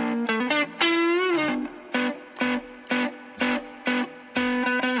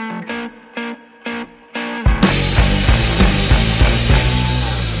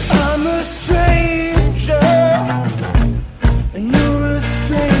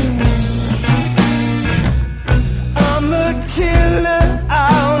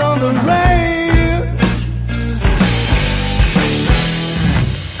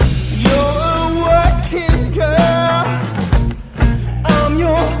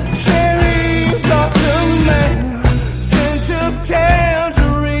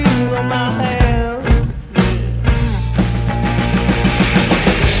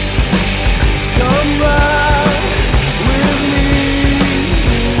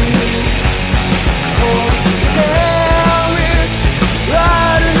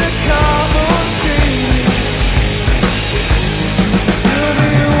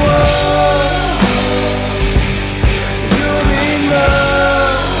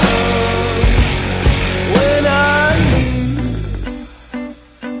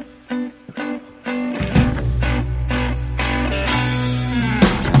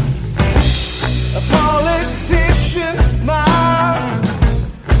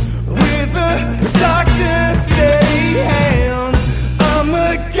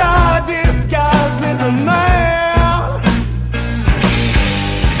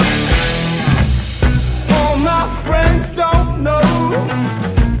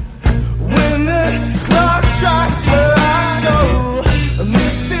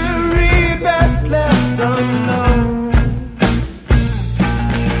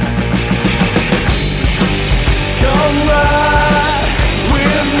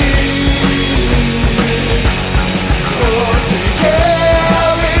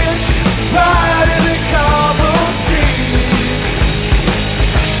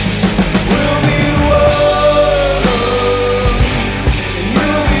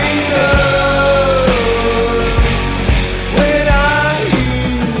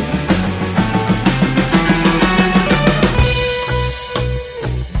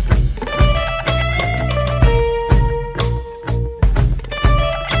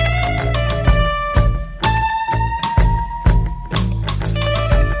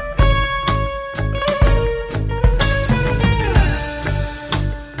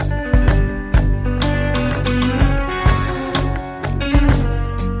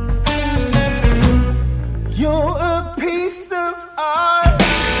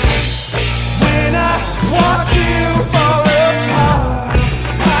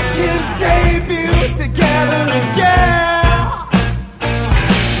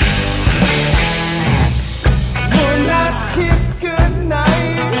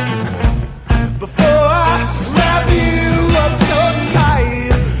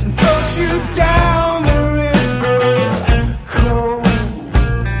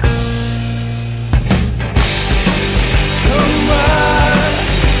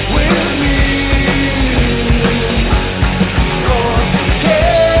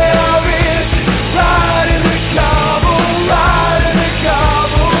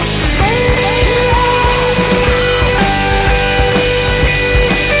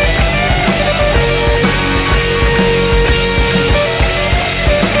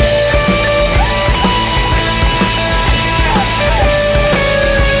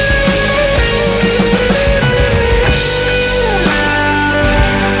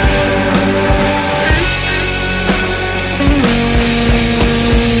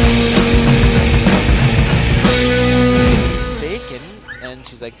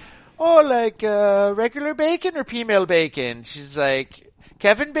 like, regular bacon or female bacon? She's like,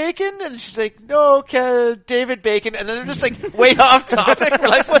 Kevin Bacon? And she's like, no, David Bacon. And then they're just like way off topic. We're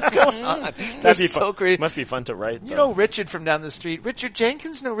like, what's going on? That'd be so fun. great. Must be fun to write. You know Richard from down the street. Richard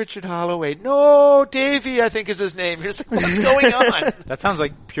Jenkins? No, Richard Holloway. No, Davey, I think is his name. You're just like, what's going on? That sounds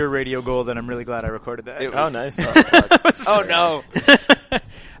like pure radio gold, and I'm really glad I recorded that. Oh, nice. Oh, no.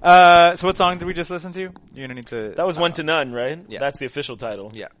 So what song did we just listen to? You're gonna need to. That was One to None, right? Yeah. That's the official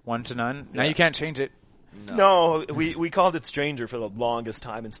title. Yeah. One to None. Now you can't change it. No, we called it Stranger for the longest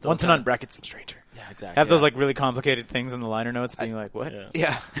time and still One to None brackets Stranger. Yeah, exactly. Have those like really complicated things in the liner notes, being like, what?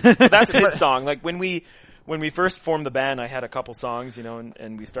 Yeah. Yeah. That's his song. Like when we first formed the band, I had a couple songs,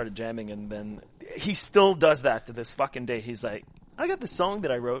 and we started jamming, and then he still does that to this fucking day. He's like, I got this song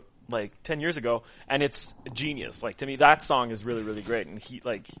that I wrote like 10 years ago, and it's genius. Like to me, that song is really, really great, and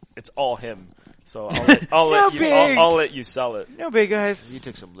it's all him. So I'll let you sell it. No big guys. You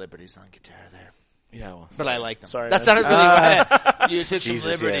took some liberties on guitar there. Yeah, well, But I like them. Sorry, that sounded really bad. You took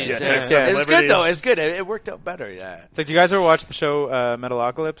Jesus, some liberties. yeah. took some It's liberties. good though. It's good. It worked out better. Yeah. It's like, do you guys ever watch the show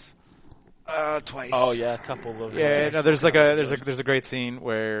Metalocalypse? Twice. Oh yeah, a couple of Yeah, no, there's a great scene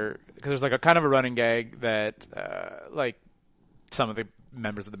where, because there's like a kind of a running gag that like some of the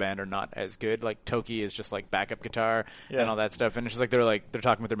members of the band are not as good. Like Toki is just like backup guitar and all that stuff, and it's just like they're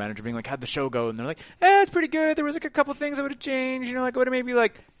talking with their manager, being like, how'd the show go? And they're like, it's pretty good. There was like a couple things I would have changed, like I would have maybe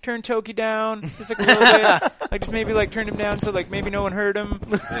like turned Toki down just like a little bit, like just maybe like turned him down so like maybe no one heard him.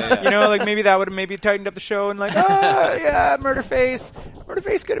 Like maybe that would have maybe tightened up the show, and like Murderface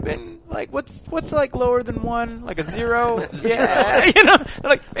could have been like what's like lower than 1, like a 0. Yeah,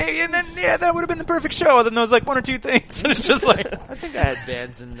 like maybe, and then that would have been the perfect show other than those like 1 or 2 things. And it's just like, I think I had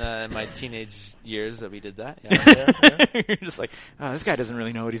bands in my teenage years that we did that. Yeah. You're just like, oh, this guy doesn't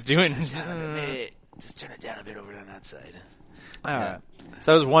really know what he's doing. Just turn it down a bit over on that side.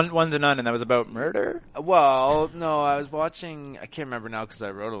 So it was one to None, and that was about murder? Well, no, I was watching, I can't remember now because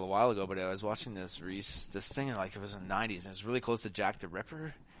I wrote it a while ago, but I was watching this thing, and like it was in the 90s, and it was really close to Jack the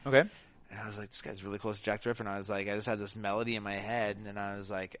Ripper. Okay. And I was like, this guy's really close to Jack the Ripper. And I was like, I just had this melody in my head. And I was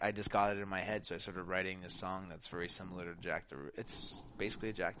like, I just got it in my head. So I started writing this song that's very similar to Jack the Ripper. It's basically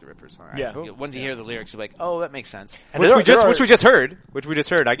a Jack the Ripper song. Yeah. When you hear the lyrics, you're like, oh, that makes sense. And Which we just heard.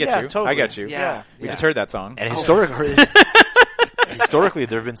 I get you. Totally. I get you. Yeah. We just heard that song. And historically,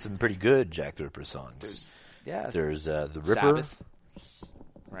 there have been some pretty good Jack the Ripper songs. There's the Ripper, Sabbath,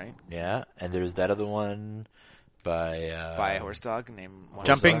 right? Yeah, and there's that other one by a Horsedog named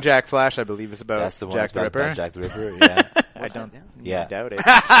Jumping Jack Flash, I believe, is about that's the one Jack the about Ripper. Jack the Ripper. Yeah, I don't doubt it.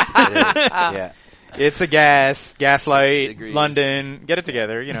 yeah. It's a gaslight, 60 degrees. London. Get it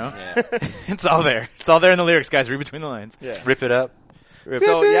together, Yeah. It's all there. It's all there in the lyrics, guys. Read between the lines. Yeah. Rip it up.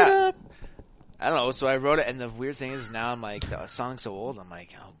 So yeah, I don't know. So I wrote it, and the weird thing is now I'm like, the song's so old. I'm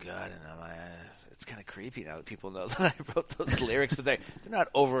like, oh god, and I'm like, it's kind of creepy now that people know that I wrote those lyrics, but they're not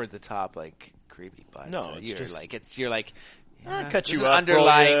over the top like creepy. But No, it's you're just- like you're like. cut there's you an up,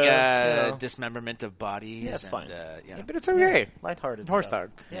 underlying dismemberment of bodies. Yeah, it's and, fine. yeah. But it's okay. Lighthearted. Horsedog.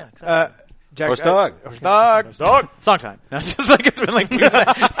 Yeah, exactly. Jack, Horsedog. Horsedog. Song time. No, it's just like it's been like 2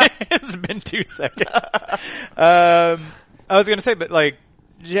 seconds. It's been 2 seconds. I was gonna say, but like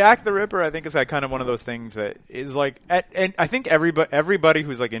Jack the Ripper, I think is like kind of one of those things that is like, and I think everybody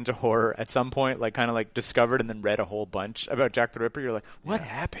who's like into horror at some point like kind of like discovered and then read a whole bunch about Jack the Ripper. You're like, what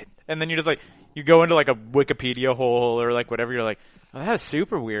happened? And then you just like you go into like a Wikipedia hole or like whatever. You're like, oh, that was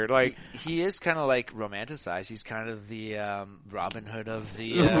super weird. Like he is kind of like romanticized. He's kind of the Robin Hood of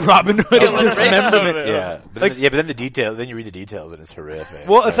the Robin Hood of dismemberment. Yeah, but Like- then the detail. Then you read the details, and it's horrific.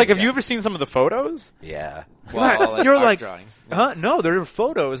 Well, it's like, have you ever seen some of the photos? Yeah. well, You're art like, drawings. huh? No, there were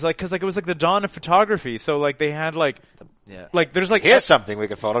photos, like, cause like it was like the dawn of photography. So like they had like, Yeah. like there's like Here's something we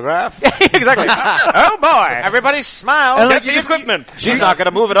can photograph. exactly. Oh boy! Everybody smile. And, like, Get the equipment. She's not going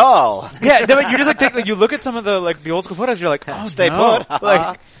to move at all. Yeah, no, you just like take like you look at some of the like the old school photos. You're like, oh, Stay no. put.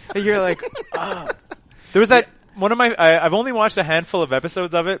 Like you're like, oh. There was that one of my. I've only watched a handful of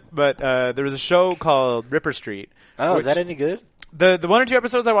episodes of it, but there was a show called Ripper Street. Oh, which- is that any good? The 1 or 2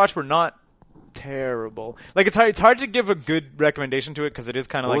 episodes I watched were not terrible. Like it's hard to give a good recommendation to it because it is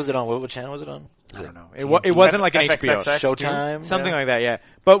kind of What like, was it on? What channel was it on? I don't know. It wasn't like an HBO. Showtime. Something like that, yeah.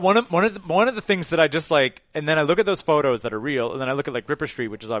 But one of the things that I just like, and then I look at those photos that are real, and then I look at like Ripper Street,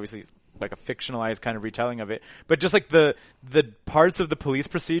 which is obviously like a fictionalized kind of retelling of it. But just like the parts of the police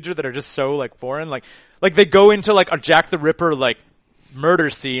procedure that are just so like foreign, like they go into like a Jack the Ripper like murder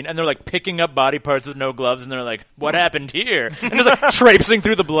scene, and they're like picking up body parts with no gloves, and they're like, "What happened here?" And just like traipsing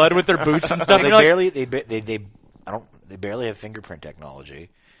through the blood with their boots and stuff. They And you're like, barely. They barely have fingerprint technology.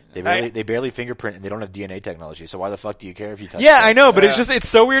 They barely fingerprint, and they don't have DNA technology. So why the fuck do you care if you touch? Yeah, I know, but it's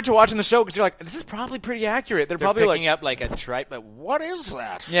so weird to watch in the show because you're like, this is probably pretty accurate. They're probably picking up like a tripe. But what is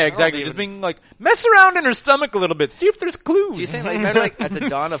that? Yeah, exactly. Just being like, mess around in her stomach a little bit, see if there's clues. Do you think like at the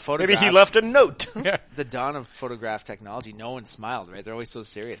dawn of photograph? Maybe he left a note. The dawn of photograph technology, no one smiled, right? They're always so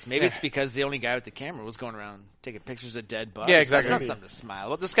serious. Maybe it's because the only guy with the camera was going around taking pictures of dead bodies. Yeah, exactly. That's not something to smile.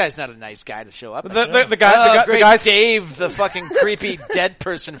 Well, this guy's not a nice guy to show up. The guy, Dave, the fucking creepy dead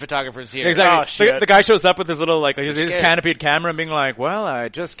person photographer's here. Exactly. Oh, the guy shows up with his little his canopied camera, and being like, "Well, I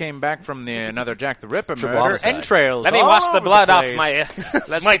just came back from another Jack the Ripper murder. Entrails. Let me all wash the over blood off place. my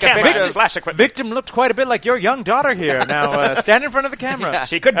Let's my take a camera picture. and flash equipment. Victim looked quite a bit like your young daughter here. Now stand in front of the camera.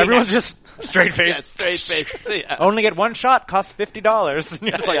 She could be Everyone's next. just straight face. Yeah, straight face. Yeah. Only get one shot. Costs $50. And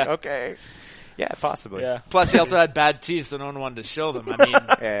you're just like, okay, yeah, possibly. Yeah. Plus, he also had bad teeth, so no one wanted to show them. I mean,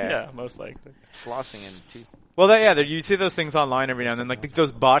 Yeah, most likely. flossing and teeth. Well, you see those things online every now and then, like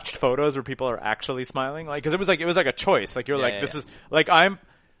those botched photos where people are actually smiling, like because it was like a choice. Like you're this is like I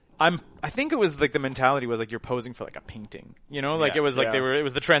think it was like the mentality was like you're posing for like a painting, you know, like it was like it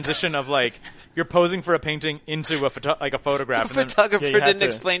was the transition of like you're posing for a painting into a photograph. The photographer you had didn't to-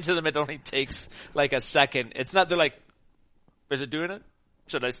 explain to them it only takes like a second. It's not, they're like, is it doing it?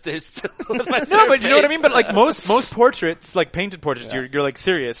 Should I stay still with my No, but you know what I mean? But like most portraits, like painted portraits, you're like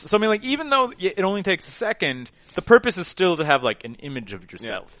serious. So I mean, like even though it only takes a second, the purpose is still to have like an image of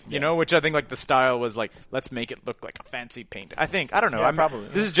yourself, you know, which I think like the style was like, let's make it look like a fancy paint. I don't know. Yeah, probably.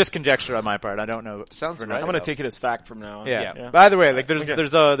 This is just conjecture on my part. I don't know. Sounds right. I'm going to take it as fact from now on. Yeah. By the way, like Okay.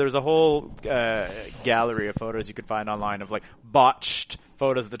 there's a whole gallery of photos you could find online of like botched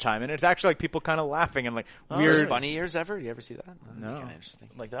photos of the time, and it's actually like people kind of laughing and like Weird weird. bunny ears ever? You ever see that? No. Kind of interesting.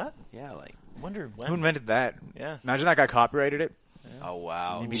 Like that? Yeah, like. Wonder when. Who invented that? Yeah. Imagine that guy copyrighted it. Oh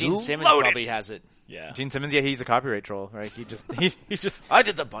wow. Maybe Gene Simmons loaded. probably has it. Yeah. Gene Simmons, yeah, he's a copyright troll, right? He just I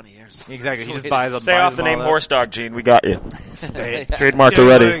did the bunny ears. exactly. He That's just the way buys to up. Stay buys off the them name all up. Horsedog, Gene. We got you. say. Trademarked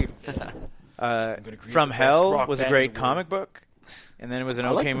already. From the best Hell rock was a band great in the world. comic book, and then it was an I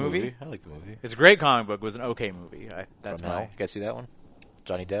like okay the movie. I like the movie. It's a great comic book. It was an okay movie. That's From Hell. my You guys see that one?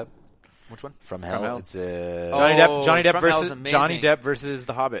 Johnny Depp. Which one? From Hell. Hell. It's Johnny Depp From versus Hell's amazing. Johnny Depp versus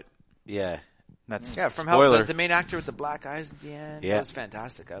The Hobbit. yeah. That's Yeah, from Spoiler. Hell, the main actor with the black eyes at the end. Yeah. That was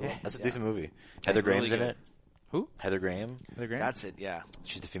fantastic. I love That's a it. decent movie. Heather really Graham's in good. it. Who? Heather Graham. Heather Graham? That's it, yeah.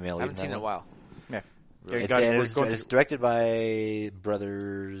 She's the female I lead. haven't seen it in a one. while. Yeah. It's, Got it. and We're it's, going it's through- directed by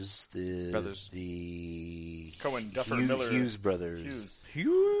brothers. Brothers. The Coen, Duffer, Hughes, Miller. Hughes brothers.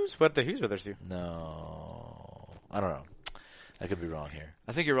 Hughes? What the Hughes brothers do? No, I don't know. I could be wrong here.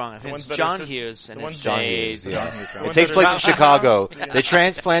 I think you're wrong. I think ones it's that are John sis- Hughes. And the ones it's John Jay- Hughes. Yeah. It ones takes that place are- in Chicago. They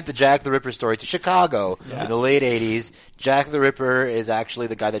transplant the Jack the Ripper story to Chicago in the late '80s. Jack the Ripper is actually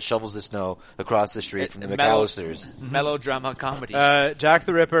the guy that shovels the snow across the street from the Mellow- McAllisters. Melodrama comedy. Jack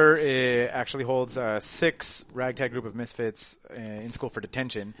the Ripper actually holds 6 ragtag group of misfits in school for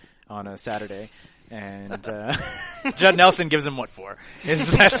detention on a Saturday. And Judd Nelson gives him what for?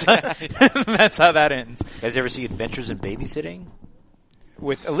 That's how that ends. You guys ever see Adventures in Babysitting?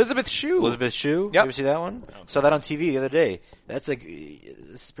 With Elizabeth Shue. Elizabeth Shue? Yep. You ever see that one? Saw that on TV the other day. That's like,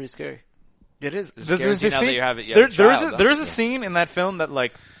 this is pretty scary. It is. scares you now that you have it- you have a child, There is a scene in that film that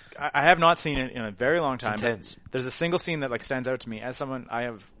like I have not seen it in a very long time. but intense. There's a single scene that like stands out to me as someone. I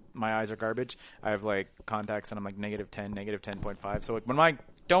have my eyes are garbage. I have like contacts and I'm like -10, -10.5. So like when I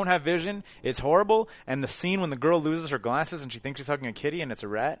don't have vision, it's horrible. And the scene when the girl loses her glasses and she thinks she's hugging a kitty and it's a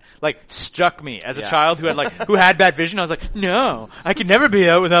rat, like struck me as a child who had bad vision. I was like, no, I could never be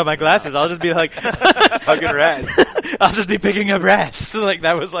out without my glasses. I'll just be like hugging rats. I'll just be picking up rats. So like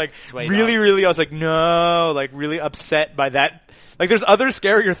that was like really. I was like, no, like really upset by that. Like there's other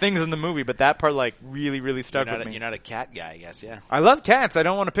scarier things in the movie, but that part like really stuck with me. You're not a cat guy, I guess, yeah. I love cats. I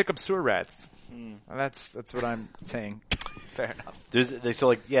don't want to pick up sewer rats. That's what I'm saying. Fair enough.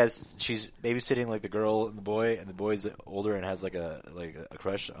 She's babysitting like the girl and the boy's older and has like a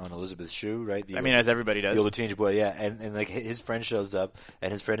crush on Elizabeth Shue, right? As everybody does. The older teenage boy, yeah, and like his friend shows up,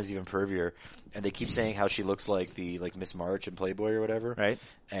 and his friend is even pervier, and they keep saying how she looks like Miss March and Playboy or whatever, Right.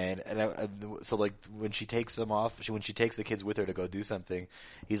 So like when she takes them off, when she takes the kids with her to go do something,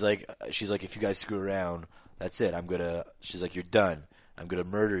 she's like, if you guys screw around, that's it. She's like, you're done. I'm gonna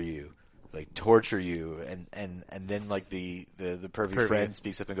murder you. Like torture you, and then like the pervy friend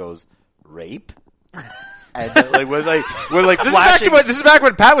speaks up and goes, rape? And we're This flashing. this is back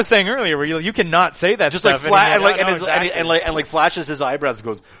what Pat was saying earlier, where you cannot say that Just stuff. and flashes his eyebrows and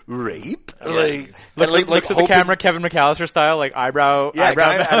goes rape. Looks at the camera, Kevin McAllister style, like eyebrow. Yeah,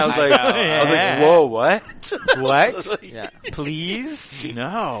 eyebrow. and I was like, whoa, what? What? Yeah. Please?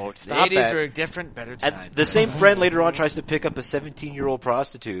 No. The Stop 80s that. were a different, better time. And the same friend later on tries to pick up a 17-year-old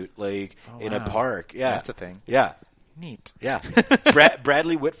prostitute, in a park. Yeah, That's a thing. Yeah. Neat. Yeah,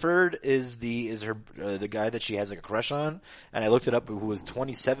 Bradley Whitford is the guy that she has like a crush on, and I looked it up. Who was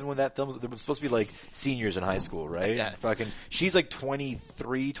 27 when that film was? They were supposed to be like seniors in high school, right? Yeah. She's like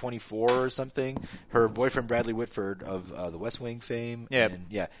 23, 24 or something. Her boyfriend Bradley Whitford of the West Wing fame,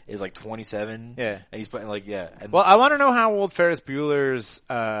 is like 27. Yeah, and he's playing And well, I want to know how old Ferris Bueller's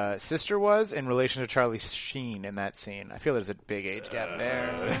sister was in relation to Charlie Sheen in that scene. I feel there's a big age gap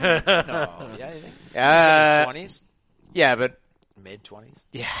there. No, yeah, you think? His 20s? Yeah, but mid-20s?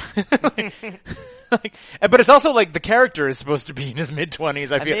 yeah. But it's also like the character is supposed to be in his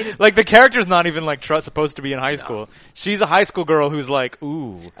mid-20s, I feel. Like the character's not even like supposed to be in high school. She's a high school girl who's like,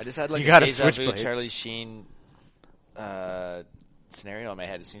 ooh. I just had like you a gotta deja vu switchblade. Charlie Sheen scenario in my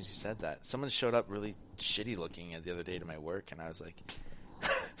head as soon as you said that. Someone showed up really shitty looking the other day to my work, and I was like,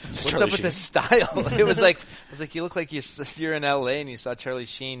 what's Charlie up with Sheen. this style? It was like you look like you're in LA and you saw Charlie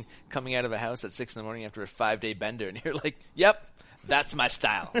Sheen coming out of a house at 6 a.m. after a 5-day bender, and you're like, yep, that's my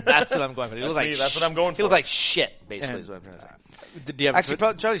style. That's what I'm going for. That's what I'm going for. He looked like shit, basically, is what I'm trying to say.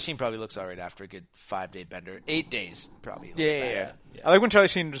 Actually, Charlie Sheen probably looks alright after a good 5-day bender. 8 days probably looks bad. Yeah. I like when Charlie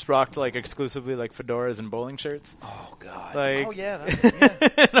Sheen just rocked like exclusively like fedoras and bowling shirts. Oh god. Like, Oh yeah,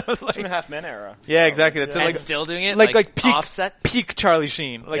 and I was like, 2.5 Men era. yeah, exactly. That's And like still doing it? like peak offset? peak Charlie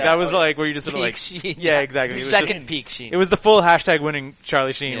Sheen. Like Yeah, that was oh, like where you just sort of Peak like Sheen. yeah, exactly. It was Second just- peak Sheen. It was the full hashtag winning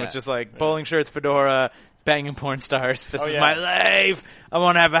Charlie Sheen, Yeah. which is like bowling shirts, fedora, banging porn stars. This Oh, is yeah. my life. I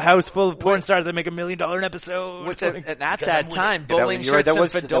want to have a house full of porn stars that make $1 million an episode. Which at that time, Yeah, bowling you're right, shirts that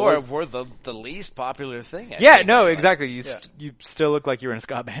was- and that fedora was- were the least popular thing. I yeah, think. no, Like, exactly. You still look like you were in a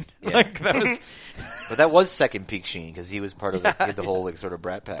ska band. Like that was. But that was second peak Sheen because he was part of the whole like sort of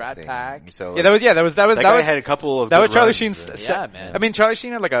Brat Pack thing. So Yeah, that was that guy was had a couple of that good was Charlie runs. Sheen's. Yeah, man. I mean, Charlie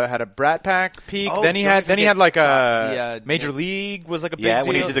Sheen had had a Brat Pack peak. Oh, then he don't had forget like the, Major League was like a big Yeah, deal.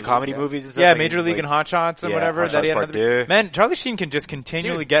 when he did the comedy movies and stuff. Yeah, like, Major League and Hot Shots and yeah, whatever. Hot That he Shots had Part another- Two. Man, Charlie Sheen can just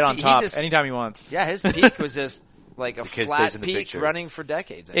continually Dude, get on he top just- anytime he wants. Yeah, his peak was just like a kid stays flat in the peak picture. running for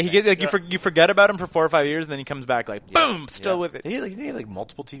decades. I Yeah, he think. get like you forget about him for 4 or 5 years, and then he comes back like boom, still with it. Didn't he have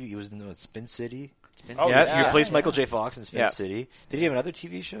multiple TV? He was in Spin City. Oh, Yeah, He replaced Michael J. Fox in Spin Yeah. City. Did he have another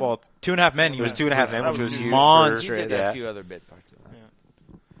TV show? Well, 2.5 Men. it was 2.5 Men, which was huge. monstrous. He did Yeah. a few other bit parts of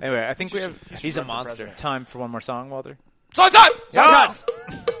that. Anyway, I think we have He's a monster. time for one more song, Walter. Song time!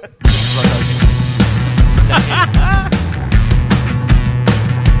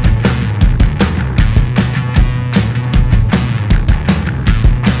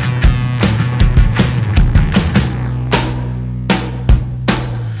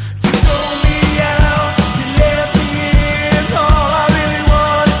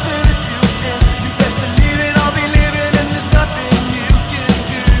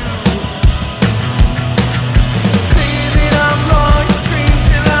 Say that I'm wrong, scream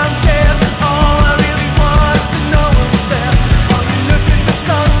till I'm dead. All I really want is to know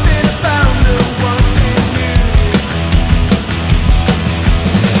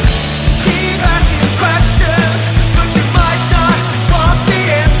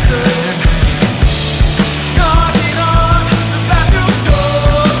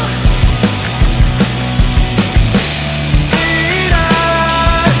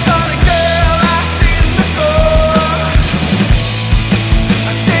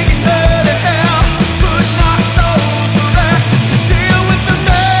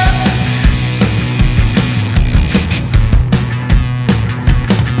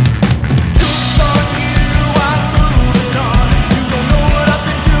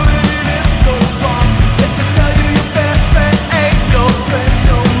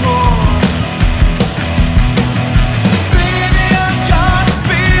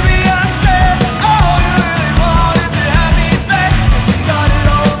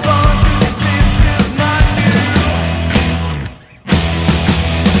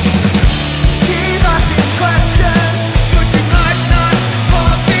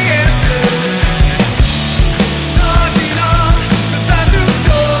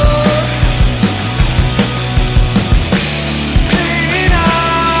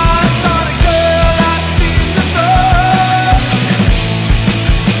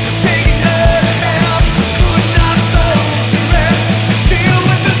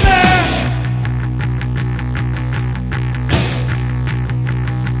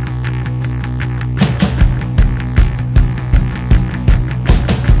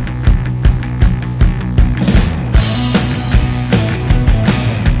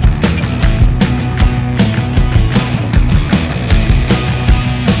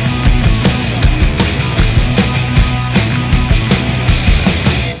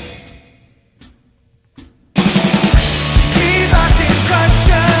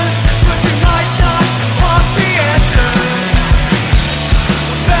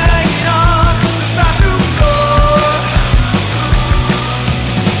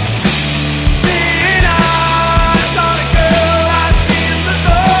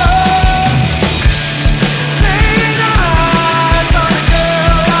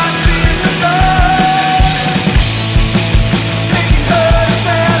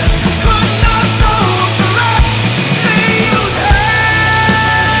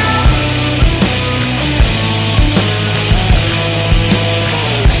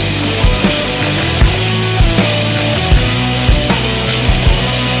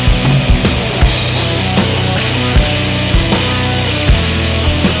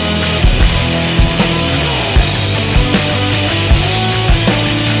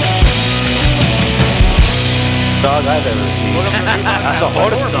dog I've ever seen. That's a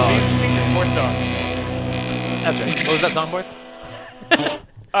horse dog. Horsedog. That's right. What was that song, boys?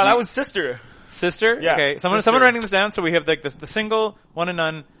 That was Sister. Sister? Yeah, Okay. Someone writing this down. So we have like the single, one and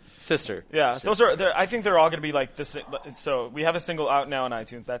none, Sister. Yeah, those are. I think they're all going to be like this. So we have a single out now on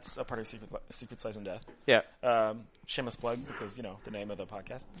iTunes. That's a part of Secret Slice and Death. Yeah. Shameless plug because the name of the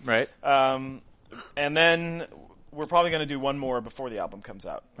podcast. Right. And then we're probably going to do one more before the album comes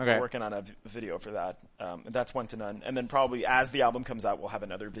out. Okay. We're working on a video for that. That's one to none. And then probably as the album comes out, we'll have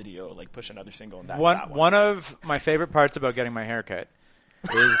another video, like push another single, and that's that one. One of my favorite parts about getting my haircut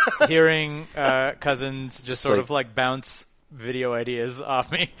is hearing Cousins just sort of like bounce video ideas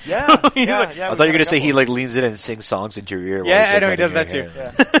off me. Yeah. I thought you were going to say he like leans in and sings songs into your ear. Yeah, I know he does that too.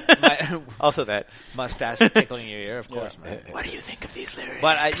 Yeah. Also that. Mustache tickling your ear, of course, man. What do you think of these lyrics?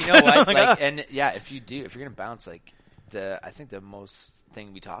 But you know what? Like, and yeah, if you're gonna bounce, like I think the most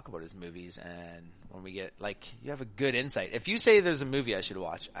thing we talk about is movies, and when we get like, you have a good insight. If you say there's a movie I should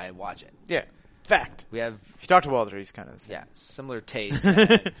watch, I watch it. Yeah. Fact. We have, if you talk to Walter, he's kind of similar taste.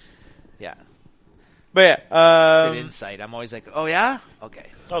 And, yeah. But yeah, good insight. I'm always like, oh yeah, okay.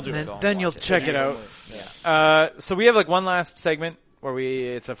 I'll do it. Then you'll check it out. Yeah. So we have like one last segment where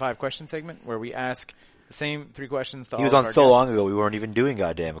it's a 5-question segment where we ask the same 3 questions to all He was of on our so guests. long ago, we weren't even doing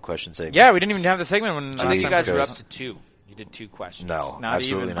goddamn a question segment. Yeah, we didn't even have the segment when I think you guys time were goes. up to 2. You did 2 questions. No, Not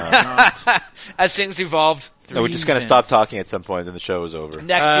absolutely even. not. As things evolved. No, we're just going to stop talking at some point, and then the show is over.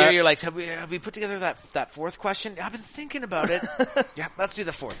 Next year, you're like, have we put together that 4th question? I've been thinking about it. Yeah, let's do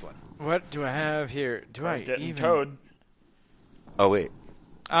the 4th one. What do I have here? Do I Getting even? towed. Oh, wait.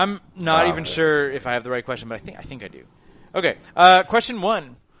 I'm not Wow. even sure if I have the right question, but I think I do. Okay. Question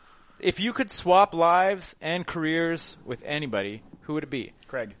 1. If you could swap lives and careers with anybody, who would it be?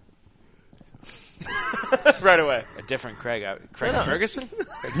 Craig. Right away. A different Craig. Craig Ferguson?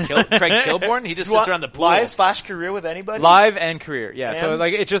 Craig Kilborn? He just sits around the pool. Live/career with anybody? Live and career. Yeah. So And?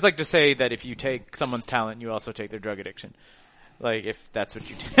 like it's just like to say that if you take someone's talent, you also take their drug addiction. Like if that's what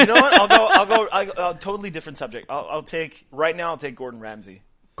you do. You know what? I'll totally different subject. I'll take Gordon Ramsay.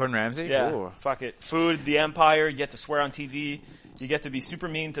 Gordon Ramsay? Yeah. Ooh. Fuck it. Food, the empire, you get to swear on TV. You get to be super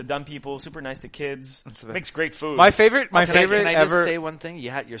mean to dumb people, super nice to kids. Makes great food. My favorite Can I ever. just say one thing?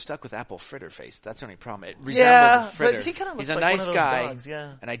 You're stuck with apple fritter face. That's the only problem. It resembles a fritter. but he kind of looks He's a like nice one of those guy, dogs,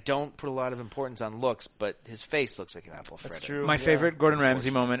 yeah. and I don't put a lot of importance on looks, but his face looks like an apple fritter. That's true. My Yeah. favorite Gordon Ramsay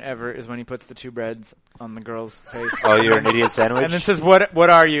moment ever is when he puts the 2 breads on the girl's face. Oh, you're an idiot sandwich? And then says, "What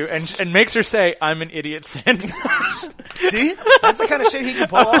are you?" And makes her say, "I'm an idiot sandwich." See? That's the kind of shit he can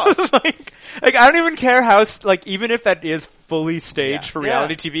pull I off. was like I don't even care how even if that is fully staged for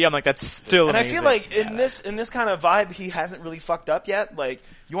reality TV, I'm like, that's still And amazing. I feel like in this kind of vibe, he hasn't really fucked up yet. Like,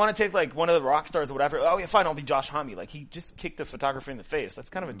 you want to take like one of the rock stars or whatever. Oh, yeah, fine, I'll be Josh Homme. Like, he just kicked a photographer in the face. That's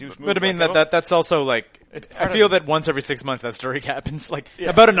kind of a douche move. But I mean Like, that's also like It's I part feel of- that once every 6 months that story happens, like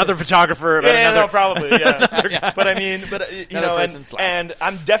about another photographer. About Yeah, another, no, probably, yeah. But I mean, you Another know, person's slap. and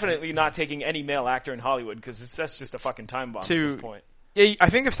I'm definitely not taking any male actor in Hollywood because that's just a fucking time bomb at this point. Yeah, I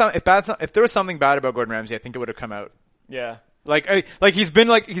think if there was something bad about Gordon Ramsay, I think it would have come out. Yeah. Like he's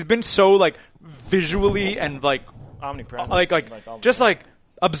been so like visually and like Omnipresent. like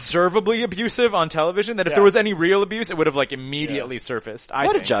observably abusive on television that if there was any real abuse, it would have like immediately surfaced. Why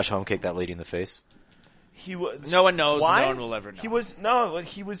think. did Josh Homme kick that lady in the face? He was. No one knows. Why? No one will ever know. He was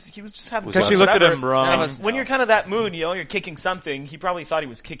just having. Because she looked at him wrong. None of us When know. you're kind of that mood, you're kicking something. He probably thought he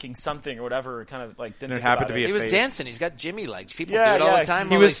was kicking something or whatever. Kind of like didn't. And it think happened about to be it. He was face. dancing. He's got Jimmy legs. People Yeah, do it all yeah, the time.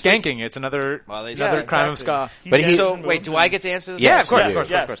 He while was they sleep. skanking. It's another Well, they another said- crime of exactly. ska. He But he- dances So and wait, moves do I and- get to answer this? Yeah, of course, you of do. course,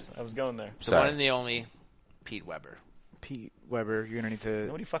 Yes, of course. I was going there. The Sorry. one and the only Pete Weber. Pete Weber, you're gonna need to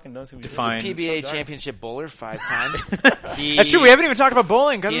Nobody fucking knows who he define. is. PBA championship bowler 5 times. That's true. We haven't even talked about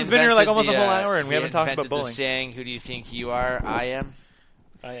bowling. He Cousins been here like almost invented a whole the, hour, and we he haven't talked about invented bowling. The saying, "Who do you think you are? I am."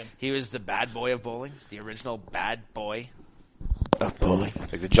 I am. He was the bad boy of bowling, the original bad boy. Of bowling.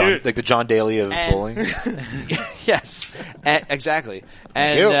 Like Dude. the John Daly of And- bowling. Yes, exactly.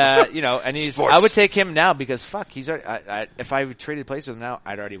 And you. and he's. Sports. I would take him now because fuck, he's already. If I traded places with him now,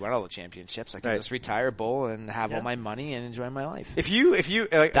 I'd already won all the championships. I could Right. just retire, bowl, and have all my money and enjoy my life. If you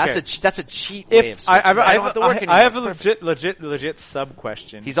like, That's okay. that's a cheat way of If switching. I don't have to work anymore. I have a legit sub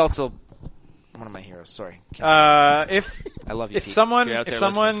question. He's also one of my heroes. Sorry. If I love you, if Pete. someone If you're out if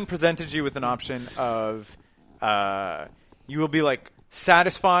there someone presented you with an option of you will be like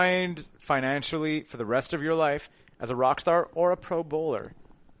satisfied financially for the rest of your life as a rock star or a pro bowler,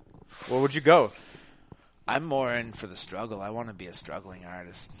 where would you go? I'm more in for the struggle. I want to be a struggling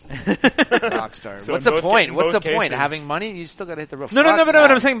artist, rock star. So What's the point? What's the cases, point? Having money, you still got to hit the roof. No, what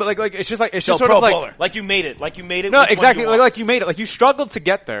I'm saying, but like it's just sort of like bowler. Like you made it. no, exactly. Like you made it. Like you struggled to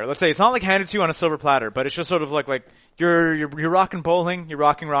get there. Let's say it's not like handed to you on a silver platter, but it's just sort of like you're rocking bowling, you're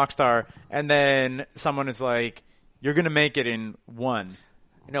rocking Rockstar, and then someone is like, you're gonna make it in one.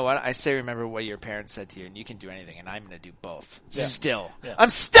 You know what? I say remember what your parents said to you, and you can do anything, and I'm going to do both. Yeah. Still. Yeah. I'm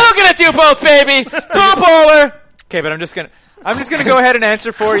still going to do both, baby! Go bowler! Okay, but I'm just gonna go ahead and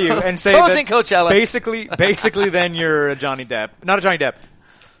answer for you and say Closing that Coachella. basically then you're a Johnny Depp. Not a Johnny Depp.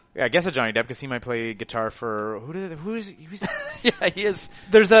 Yeah, I guess a Johnny Depp because he might play guitar for who's Yeah, he is.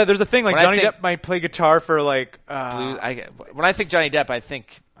 There's a thing like When Johnny Depp might play guitar for like When I think Johnny Depp, I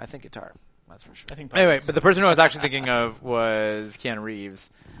think guitar. That's for sure. I think anyway, but the person who I was actually thinking of was Keanu Reeves.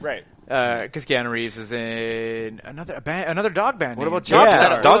 right. Because Keanu Reeves is in another dog band. What about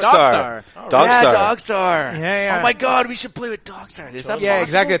Dogstar? Dogstar? Dogstar. Yeah. Oh my God, we should play with Dogstar. Is that Yeah, possible?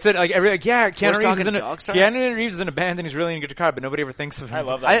 exactly. That's it. Like Dogstar? Keanu Reeves is in a band and he's really into guitar, but nobody ever thinks of him. I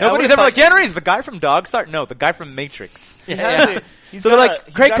love that. Nobody's ever like Keanu Reeves, the guy from Dogstar. No, the guy from Matrix. Yeah. He's So they're got like,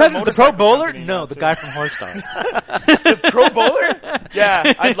 he's Craig got a Cousins, the pro motorcycle bowler? company No, now, the too. guy from Horsedog. The pro bowler?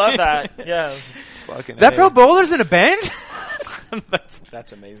 Yeah, I'd love that. Yeah. That pro bowler's in a band?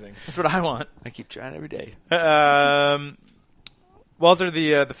 That's amazing. That's what I want. I keep trying every day. Walter,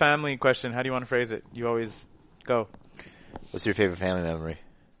 the family question, how do you want to phrase it? You always go. What's your favorite family memory?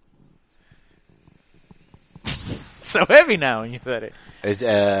 So heavy now when you said it. It's,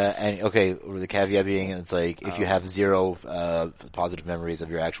 and okay, the caveat being, it's like if you have zero positive memories of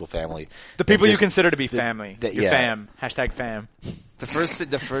your actual family, The people then you just- consider to be family. Your yeah. fam. Hashtag fam. The first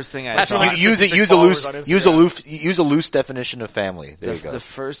thing I That's thought, really- use followers on a loose definition of family. There you go. the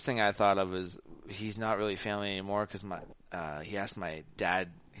first thing I thought of is he's not really family anymore because he asked my dad.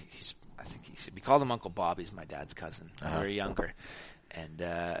 We called him Uncle Bob. He's my dad's cousin. When we were younger,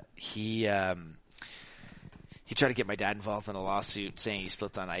 and he tried to get my dad involved in a lawsuit saying he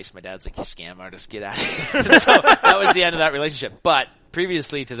slipped on ice. My dad's like, "You scam artist, get out of here." So that was the end of that relationship. But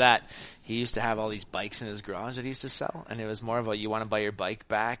previously to that, he used to have all these bikes in his garage that he used to sell, and it was more of a, you want to buy your bike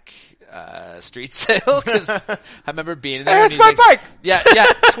back street sale? Because I remember being in there. Hey, and that's he's my like, bike! Yeah,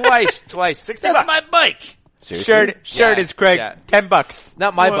 twice. $60. That's my bike! Seriously? Shirt Yeah, is Craig. yeah. $10.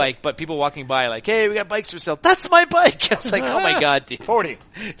 Not my bike, but people walking by like, "Hey, we got bikes for sale." That's my bike! I was like, oh my God, dude. 40.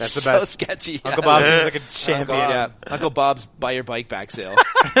 That's the So best. sketchy. Yeah. Uncle Bob's is like a champion. Yeah, Uncle Bob's buy your bike back sale.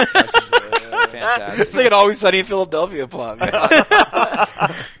 Fantastic. It's like an Always Sunny in Philadelphia plot.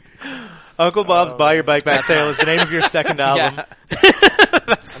 Uncle Bob's Buy Your Bike Back Sale is the name of your second album.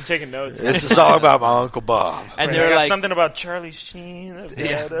 I'm taking notes. This is all about my Uncle Bob. And I they were got like, something about Charlie Sheen.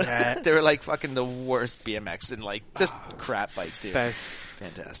 they were like fucking the worst BMX and like just crap bikes, dude. Best.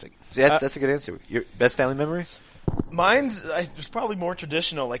 Fantastic. See, that's a good answer. Your best family memory? Mine's it's probably more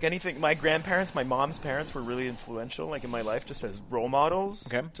traditional. Like anything, my grandparents, my mom's parents were really influential, like in my life, just as role models.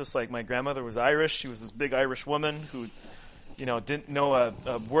 Okay. Just like my grandmother was Irish. She was this big Irish woman who, didn't know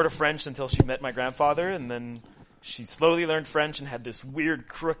a word of French until she met my grandfather, and then she slowly learned French and had this weird,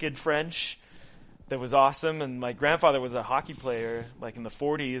 crooked French that was awesome. And my grandfather was a hockey player, like in the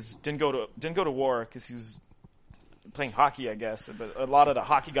 40s. Didn't go to war because he was playing hockey, I guess. But a lot of the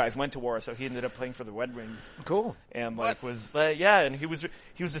hockey guys went to war, so he ended up playing for the Red Wings. Cool. And and he was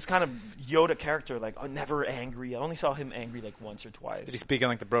this kind of Yoda character, like never angry. I only saw him angry like once or twice. Did he speak in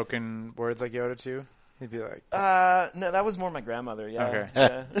like the broken words like Yoda too? He'd be like, no, that was more my grandmother. Yeah, Okay.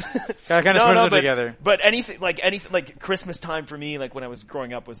 yeah. kind of smooth together. But anything like Christmas time for me, like when I was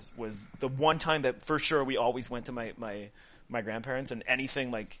growing up, was the one time that for sure we always went to my grandparents, and anything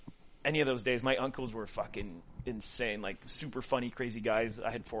like any of those days, my uncles were fucking insane, like super funny, crazy guys.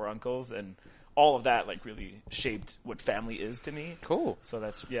 I had 4 uncles, and all of that like really shaped what family is to me. Cool. So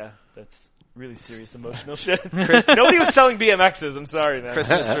that's really serious emotional shit. Nobody was selling BMXs. I'm sorry, man.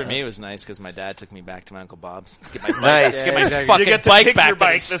 Christmas for me was nice because my dad took me back to my Uncle Bob's. Get my bike, Nice. get my Yeah, fucking you get to bike pick back your that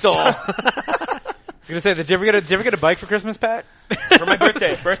he bike this stole. time. I was gonna say, did you ever get a bike for Christmas, Pat? For my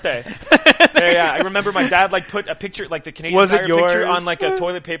birthday. Yeah, I remember my dad like put a picture, like the Canadian Was it Tire picture yours? on like a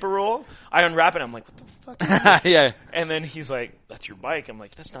toilet paper roll. I unwrap it. I'm like, what the fuck is this? Yeah. And then he's like, that's your bike. I'm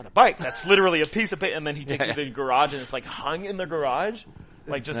like, that's not a bike. That's literally a piece of paper. And then he takes me to the garage and it's like hung in the garage.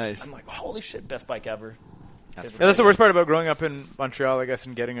 Like just, Nice. I'm like, holy shit, best bike ever. Yeah, that's the worst part about growing up in Montreal, I guess,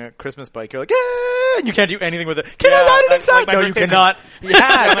 and getting a Christmas bike. You're like, yeah, and you can't do anything with it. Can I ride it inside? like my No, you birthday's cannot.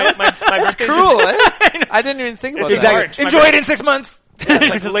 Yeah. my birthday's Cruel, eh? I didn't even think about It's that. March. My Enjoy it in 6 months. It's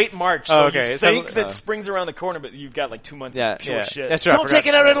like late March. So okay. you think that spring's around the corner, but you've got like 2 months of pure shit. That's right. Don't take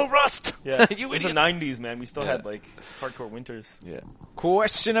it out, it'll rust. Yeah. You It was the idiots. 90s, man. We still had like hardcore winters. Yeah.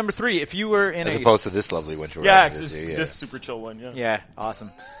 Question number 3. If you were in As a opposed to this lovely winter. we're Yeah, having it's this year, this super chill one. Yeah. Yeah,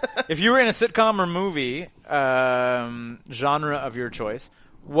 awesome. If you were in a sitcom or movie, genre of your choice,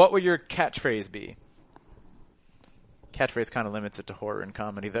 what would your catchphrase be? Catchphrase kind of limits it to horror and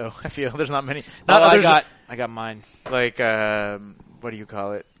comedy, though. I feel there's not many. I got mine. Like, what do you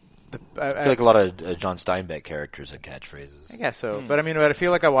call it? I feel like a lot of John Steinbeck characters had catchphrases. I guess so. But I mean, I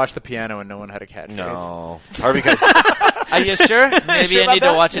feel like I watched the piano and no one had a catchphrase. No. Harvey Keitel, Are you sure? Maybe Sure I need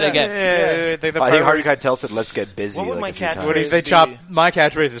about to watch that? it again. I think I think Harvey Keitel said, "Let's get busy." What would like my a few catchphrase times. What if be? they chop? My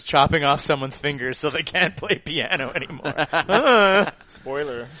catchphrase is chopping off someone's fingers so they can't play piano anymore.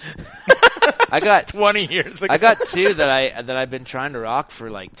 Spoiler. I got 20 years ago. I got two that I've been trying to rock for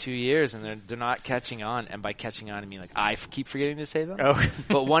like 2 years, and they're not catching on. And by catching on, I mean like I keep forgetting to say them. Oh.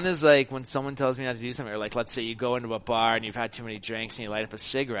 But one is like when someone tells me not to do something, or like let's say you go into a bar and you've had too many drinks and you light up a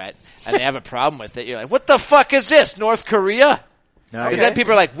cigarette, and they have a problem with it. You're like, "What the fuck is this? North Korea?" Because then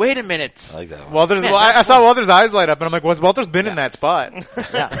people are like, "Wait a minute." I like that one. Walter's. I saw Walter's eyes light up, and I'm like, Walter's been in that spot.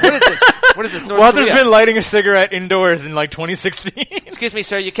 Yeah. What is this? What is this? North Walter's Korea? been lighting a cigarette indoors in like 2016. Excuse me,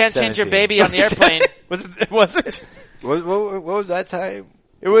 sir. You can't change your 17. baby on the airplane. Was it? What was that time?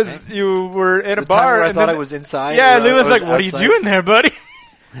 It was, you were in a The time bar. where I and thought then I was inside. Yeah, or I Leland's was like, what are you outside? doing there, buddy?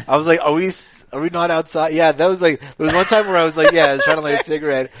 I was like, are we not outside? Yeah, that was like, there was one time where I was like, I was trying to light a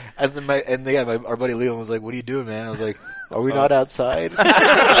cigarette, and then our buddy Leland was like, what are you doing, man? I was like, are we not outside?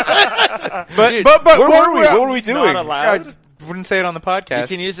 But Where were we doing? Not allowed. I wouldn't say it on the podcast. You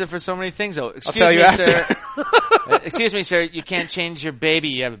can use it for so many things, though. Excuse tell me, you after. sir. Excuse me, sir. You can't change your baby.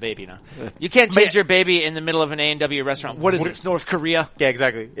 You have a baby now. You can't change your baby in the middle of an A&W restaurant. What is this, North Korea? Yeah,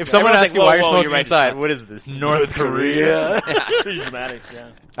 exactly. If someone everyone's asks you like, why whoa, you're whoa, smoking you're right, inside, it's not. what is this? North Korea. It's pretty dramatic. Yeah.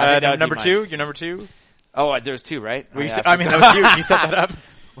 I think that would be Number mine. 2? You're number 2? Oh, there's two, right? Well, Oh, yeah, I mean, that was you. You set that up.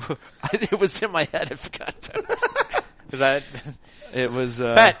 it was in my head. I forgot about it. Is that It was,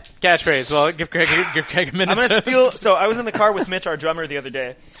 Pat, catchphrase? Well, give Craig a minute. I'm gonna steal. So I was in the car with Mitch, our drummer, the other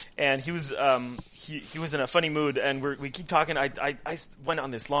day, and he was he was in a funny mood, and we keep talking. I went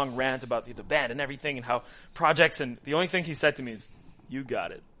on this long rant about the band and everything, and how projects, and the only thing he said to me is, "You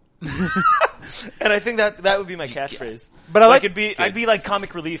got it." And I think that would be my catchphrase. But I like- I'd be like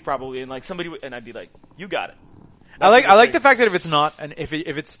comic relief probably, and like somebody and I'd be like, "You got it." I like the fact that if it's not if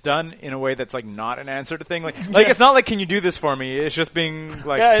it's done in a way that's like not an answer to thing, like it's not like, can you do this for me? It's just being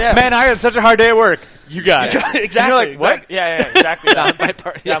like, Yeah. man, I had such a hard day at work. You got it. Exactly. And you're like, what? Yeah, exactly.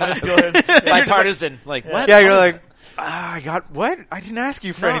 yeah, I'm gonna steal his. bipartisan. Like, what? Yeah, you're like, I got what? I didn't ask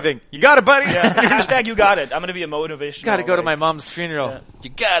you for anything. You got it, buddy. Yeah. Hashtag you got it. I'm gonna be a motivational. Got to go to my like, mom's funeral.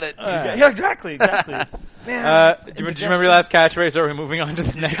 You got it. Yeah, exactly. Do you remember your last catchphrase, or are we moving on to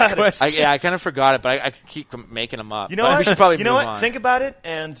the next question? I kind of forgot it, but I could keep making them up. You know But what? We should probably you know move what? on. Think about it,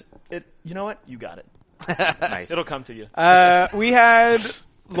 and you know what? You got it. Nice. It'll come to you. We had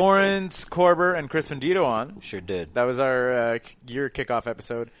Lawrence Korber and Chris Vendito on. Sure did. That was our year kickoff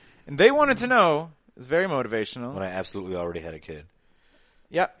episode. And they wanted to know, it was very motivational. When I absolutely already had a kid.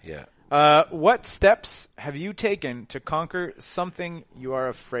 Yep. Yeah. What steps have you taken to conquer something you are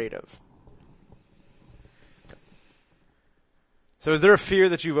afraid of? So is there a fear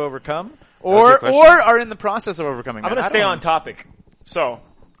that you've overcome? was Or your question? are in the process of overcoming? I'm that? gonna I stay don't on know. topic. So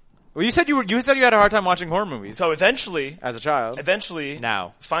Well, you said you had a hard time watching horror movies eventually, as a child.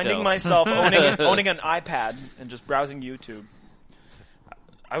 Now, finding still. myself owning an iPad and just browsing YouTube.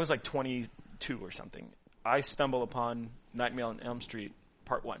 I was like 22 or something. I stumble upon Nightmare on Elm Street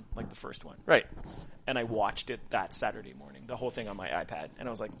Part 1, like the first one. Right. And I watched it that Saturday morning, the whole thing on my iPad, and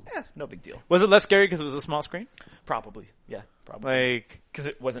I was like, no big deal. Was it less scary because it was a small screen? Probably, yeah, probably. Like, Because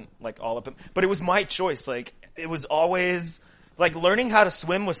it wasn't like all up, but it was my choice. Like it was always like learning how to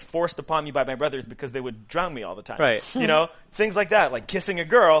swim was forced upon me by my brothers because they would drown me all the time. Right. You know, things like that, like kissing a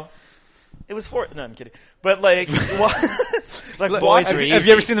girl. It was no, I'm kidding. But like, like boys have are you- have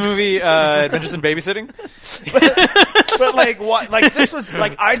you ever seen the movie Adventures in Babysitting? but like what? Like this was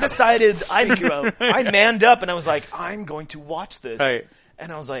like I decided I manned up and I was like I'm going to watch this. Right.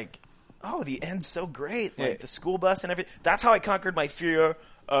 And I was like, oh, the end's so great. Like Yeah. the school bus and everything. That's how I conquered my fear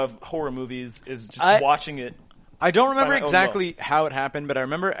of horror movies. Is just watching it. I don't remember By my own exactly how it happened, but I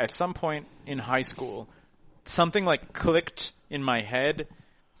remember at some point in high school, something like clicked in my head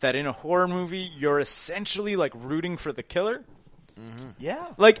that in a horror movie, you're essentially like rooting for the killer. Yeah.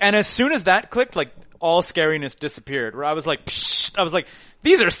 Like, and as soon as that clicked, like all scariness disappeared. Where I was like, psh, I was like,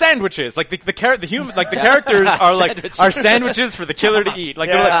 these are sandwiches. Like the characters are like are sandwiches for the killer to eat. Like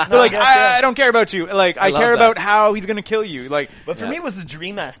they're like I don't care about you. Like I care about how he's gonna kill you. Like, but for me, it was the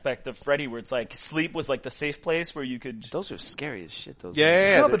dream aspect of Freddy, where it's like sleep was like the safe place where you could. Those are scary as shit. Those.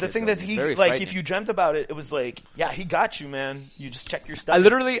 No, but the thing that he like, if you dreamt about it, it was like, yeah, he got you, man. You just check your stuff.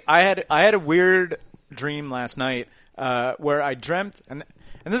 I had a weird dream last night where I dreamt, and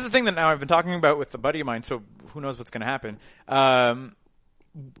this is the thing that now I've been talking about with a buddy of mine. So who knows what's going to happen?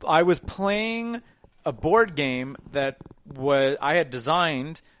 I was playing a board game that I had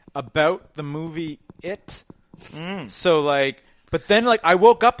designed about the movie It. So like, but then like I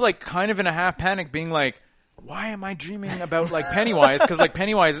woke up like kind of in a half panic, being like, why am I dreaming about like Pennywise? Because like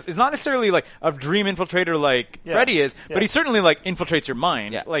Pennywise is not necessarily like a dream infiltrator like Freddy is, but he certainly like infiltrates your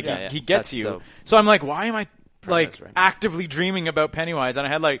mind. Yeah. Like he gets That's you. Dope. So I'm like, why am I like actively dreaming about Pennywise? And I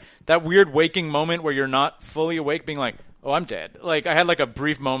had like that weird waking moment where you're not fully awake, being like, oh, I'm dead. Like I had like a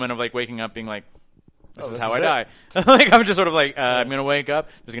brief moment of like waking up, being like, this is how I die. Like I'm just sort of like, I'm gonna wake up.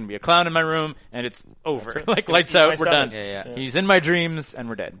 There's gonna be a clown in my room, and it's over. Like lights out, we're done. He's in my dreams, and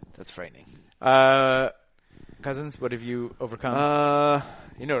we're dead. That's frightening. Cousins, what have you overcome?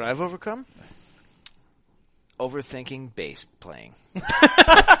 You know what I've overcome? Overthinking bass playing.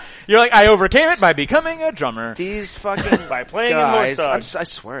 You're like, I overcame it by becoming a drummer. These fucking by playing guys. in I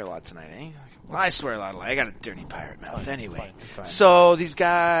swear a lot tonight, eh? Well, I swear a lot. I got a dirty pirate mouth. Anyway, it's fine. So these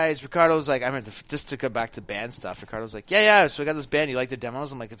guys, Ricardo's like, I remember just to go back to band stuff. Ricardo's like, yeah. So we got this band. You like the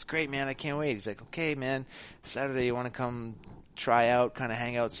demos? I'm like, it's great, man. I can't wait. He's like, okay, man. Saturday, you want to come try out, kind of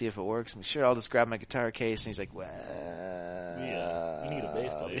hang out, see if it works? I'm sure. I'll just grab my guitar case. And he's like, well, you need a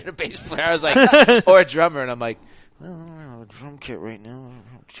bass player. You need a bass player. I was like, or a drummer. And I'm like, well, I don't have a drum kit right now.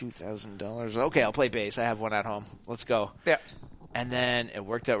 $2,000. Okay, I'll play bass. I have one at home. Let's go. Yeah. And then it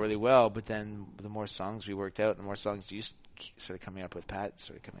worked out really well, but then the more songs we worked out, the more songs you started coming up with. Pat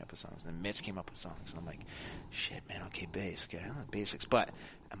started coming up with songs, and then Mitch came up with songs. And I'm like, shit, man, okay, bass. Okay, I don't know the basics, but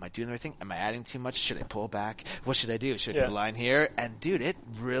am I doing the right thing? Am I adding too much? Should I pull back? What should I do? Should I do a line here? And, dude, it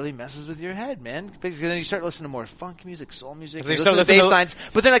really messes with your head, man. Because then you start listening to more funk music, soul music, you listen to bass lines,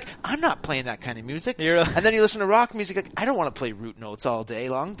 but then, like, I'm not playing that kind of music. And then you listen to rock music, like, I don't want to play root notes all day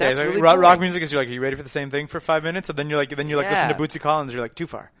long. That's really rock music is, you're like, are you ready for the same thing for 5 minutes? And then you're like, listen to Bootsy Collins, you're like, too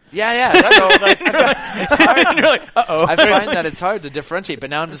far. Yeah. It's hard. You're like, uh-oh. I find that it's hard to differentiate, but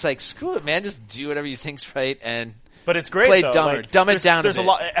now I'm just like, screw it, man. Just do whatever you think's right and but it's great. Play though. dumber. Like, Dumb it down. There's a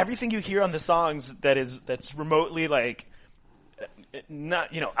lot. Everything you hear on the songs that's remotely like not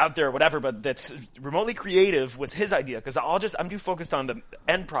out there or whatever, but that's remotely creative was his idea. Because I'm too focused on the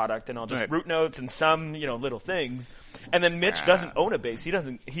end product, and I'll just root notes and some little things. And then Mitch doesn't own a bass. He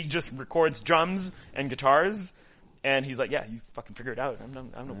just records drums and guitars. And he's like, yeah, you fucking figure it out. I'm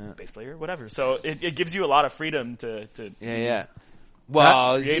no bass player, whatever. So it gives you a lot of freedom to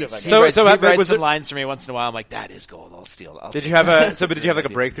Well, he writes some lines for me once in a while. I'm like, that is gold. I'll steal it. Did you have like a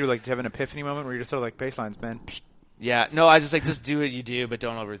breakthrough? Like, did you have an epiphany moment where you're just sort of like, bass lines, man? Yeah. No, I was just like, just do what you do, but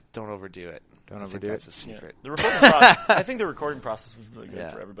don't overdo it. Don't overdo it. That's a secret. The recording process, I think the recording process was really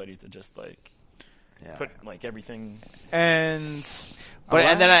good for everybody to just like put like everything. And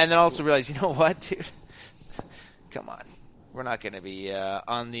then also realize, you know what, dude? Come on. We're not going to be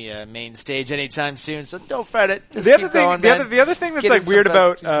on the main stage anytime soon, so don't fret it. Just the other thing that's like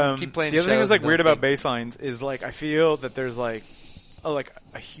weird about bass lines is like I feel that there's like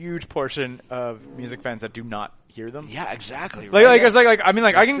a huge portion of music fans that do not hear them. Yeah, exactly. Right?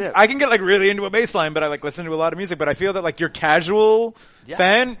 I can get like really into a bass line, but I like listen to a lot of music. But I feel that like your casual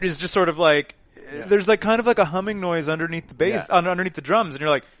fan is just sort of like there's like kind of like a humming noise underneath the bass, underneath the drums, and you're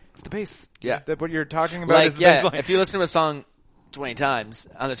like, it's the bass. Yeah. That what you're talking about is the bass line. If you listen to a song 20 times,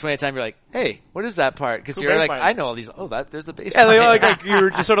 on the 20th time you're like, hey, what is that part? Because you're like, line. I know all these. Oh, there's the bass line. like you're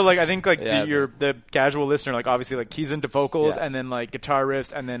just sort of like, I think like the casual listener, like obviously like he's into vocals and then like guitar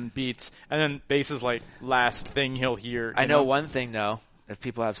riffs and then beats and then bass is like last thing he'll hear. I know one thing though. If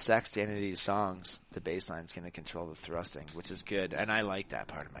people have sex to any of these songs, the bass line's going to control the thrusting, which is good, and I like that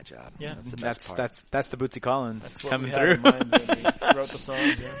part of my job. Yeah, that's the best part. That's the Bootsy Collins that's coming through. What we had in mind when we wrote the song.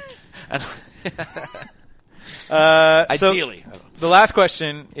 Ideally, so the last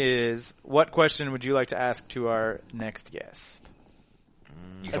question is: what question would you like to ask to our next guest?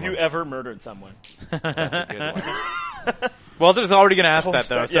 Have you ever murdered someone? That's a good one. Walter's already going to ask that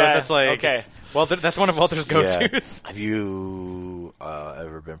though, so that's like okay. Walter, that's one of Walter's go-tos. Yeah. Have you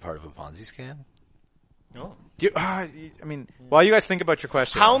ever been part of a Ponzi scam? No. I mean, while you guys think about your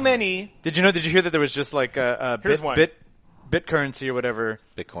question, how many? Did you hear that there was just like a bit currency or whatever?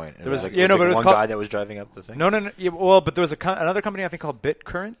 Bitcoin. There was but it was one guy that was driving up the thing. No. Yeah, well, but there was another company I think called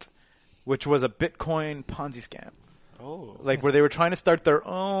BitCurrent, which was a Bitcoin Ponzi scam. like where they were trying to start their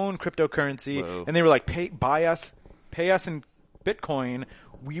own cryptocurrency, and they were like, pay us in Bitcoin.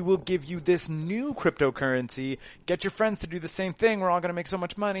 We will give you this new cryptocurrency. Get your friends to do the same thing. We're all going to make so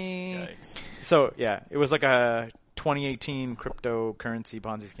much money. Yikes. So, yeah, it was like a 2018 cryptocurrency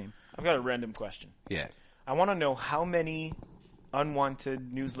Ponzi scheme. I've got a random question. Yeah. I want to know how many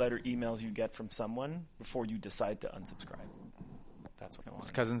unwanted newsletter emails you get from someone before you decide to unsubscribe. That's what I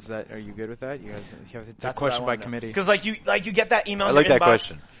want. Cousins, are you good with that? You guys have a question by committee. Because you get that email. I like that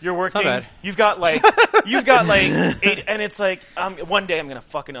question. You're working. You've got 8, and it's like one day I'm gonna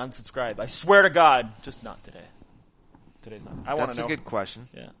fucking unsubscribe. I swear to God, just not today. Today's not. I want to know. That's a good question.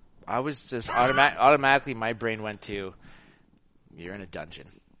 Yeah. I was just automatically my brain went to, you're in a dungeon.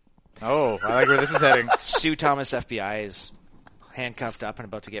 Oh, I like where this is heading. Sue Thomas FBI is handcuffed up and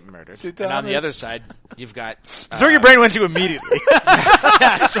about to get murdered. Sue And on the other side, you've got... That's where your brain went to immediately.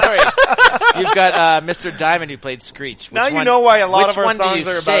 Sorry. You've got Mr. Diamond who played Screech. Now you know why a lot of our songs are about... Which one do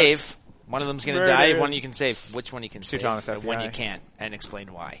you save? One of them's going to die. One you can save. Which one you can Sue save? Thomas FBI. One you can't. And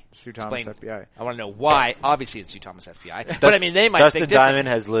explain why. Sue Thomas FBI. I want to know why. Obviously, it's Sue Thomas FBI. But I mean, they might Dustin think different. Diamond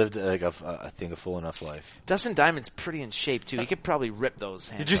has lived I think a full enough life. Dustin Diamond's pretty in shape too. He could probably rip those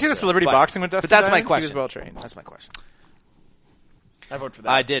hands. Did you see the celebrity boxing with Dustin But that's Diamond? my question. He was well trained. That's my question. I vote for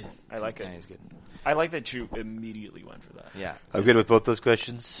that. I did. I like it. Yeah, he's good. I like that you immediately went for that. Yeah. I'm good with both those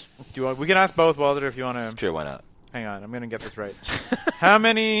questions. We can ask both, Walter, if you want to. Sure, why not? Hang on, I'm going to get this right. How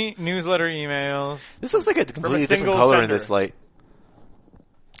many newsletter emails? This looks like a completely different color in this light.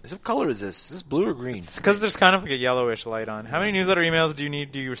 What color is this? Is this blue or green? It's because there's kind of like a yellowish light on. How many newsletter emails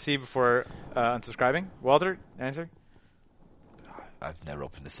do you receive before unsubscribing? Walter, answer. I've never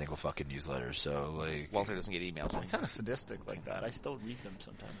opened a single fucking newsletter, so like Walter doesn't get emails. I'm kind of sadistic like that. I still read them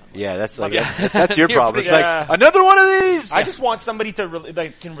sometimes. Yeah, that's like that's your problem. It's yeah. like another one of these. I just want somebody to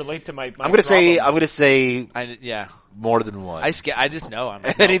that can relate to my I'm gonna say yeah, more than one. I just know I'm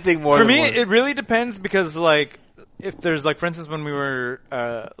anything more. For than me, one. it really depends because like if there's like for instance when we were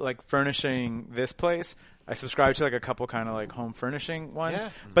like furnishing this place. I subscribed to like a couple kind of like home furnishing ones,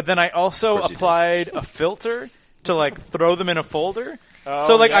 but then I also applied a filter to like throw them in a folder.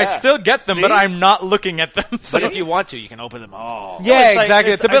 So like I still get them, but I'm not looking at them. So. But if you want to, you can open them all. Yeah,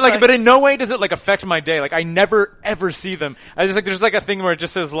 exactly. It's a bit like, but in no way does it like affect my day. Like I never ever see them. I just like there's like a thing where it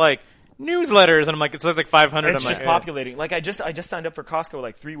just says like newsletters, and I'm like it says like 500. It's just populating. Like I just signed up for Costco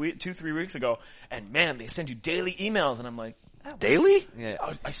like 3 weeks ago, and man, they send you daily emails, and I'm like. Daily? Yeah,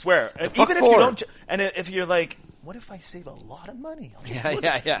 I swear. Even if you don't, and if you're like, what if I save a lot of money?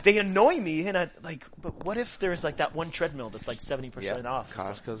 Yeah. They annoy me, and but what if there's like that one treadmill that's like 70% off?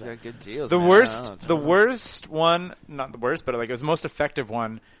 Costco's got good deals. The worst one, not the worst, but like it was the most effective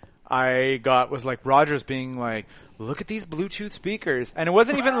one I got was like Rogers being like, look at these Bluetooth speakers, and it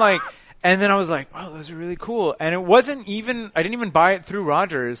wasn't even like. And then I was like, "Oh, those are really cool." And it wasn't even I didn't even buy it through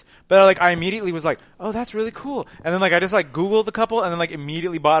Rogers, but like I immediately was like, "Oh, that's really cool." And then like I just like Googled a couple and then like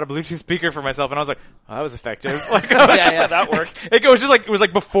immediately bought a Bluetooth speaker for myself and I was like, "Oh, that was effective." Like that worked. It was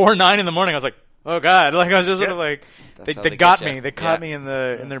like before 9 a.m. I was like, "Oh god." Like I was just sort of like they got me. They caught me in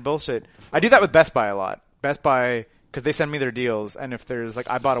their bullshit. I do that with Best Buy a lot. Best Buy cuz they send me their deals and if there's like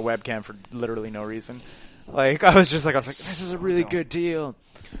I bought a webcam for literally no reason. Like I was like this is a really good deal.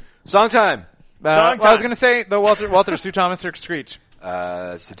 Song time. I was gonna say the Walter Sue Thomas or Screech.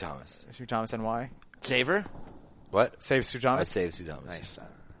 Sue Thomas. Sue Thomas and why? Save her? What? Save Sue Thomas. I save Sue Thomas. Nice.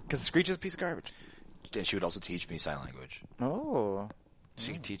 Because Screech is a piece of garbage. And she would also teach me sign language. Oh.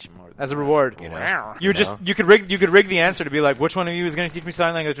 She could teach him more. As a reward. You know. You could rig the answer to be like, which one of you is going to teach me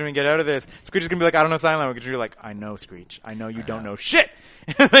sign language when we get out of this? Screech is going to be like, I don't know sign language. You're like, I know, Screech. I know you don't know shit.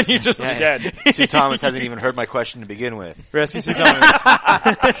 And then you just dead. Sue Thomas hasn't even heard my question to begin with. Rescue Sue Thomas.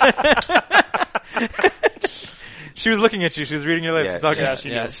 She was looking at you. She was reading your lips.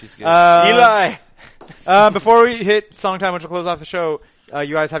 She's good. Eli! Before we hit song time, which will close off the show,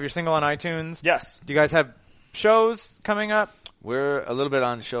 you guys have your single on iTunes. Yes. Do you guys have shows coming up? We're a little bit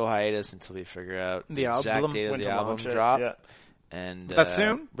on show hiatus until we figure out the exact date of the album drop. Yeah. And that's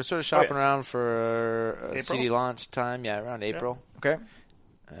soon? We're sort of shopping around for a CD launch time. Yeah, around April. Okay.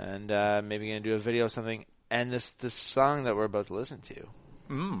 And maybe going to do a video or something. And this song that we're about to listen to,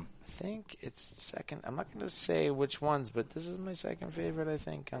 I think it's second. I'm not going to say which ones, but this is my second favorite, I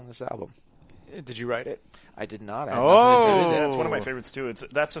think, on this album. Did you write it? I did not. Yeah, it's one of my favorites, too.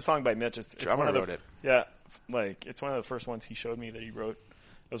 That's a song by Mitch. It's Drummer wrote it. Yeah. Like, it's one of the first ones he showed me that he wrote.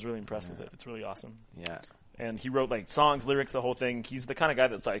 I was really impressed with it. It's really awesome. Yeah. And he wrote like songs, lyrics, the whole thing. He's the kind of guy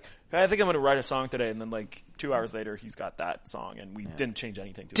that's like, hey, I think I'm going to write a song today. And then like 2 hours later, he's got that song and we didn't change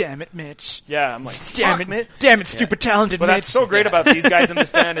anything to it. Damn it, Mitch. Yeah, I'm like, damn it, super talented But Mitch. that's so great about these guys in this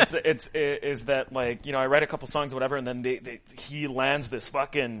band. Is that like, you know, I write a couple songs, whatever, and then he lands this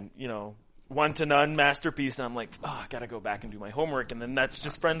fucking, you know, 1-to-none masterpiece, and I'm like, I gotta go back and do my homework, and then that's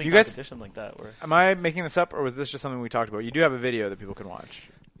just friendly competition like that. Am I making this up, or was this just something we talked about? You do have a video that people can watch.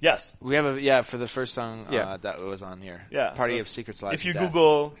 Yes. We have for the first song that was on here. Yeah. Party of Secrets, Lies, if you and Death.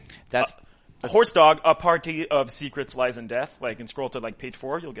 Google That's Horsedog, a party of secrets, lies, and death, like, and scroll to like page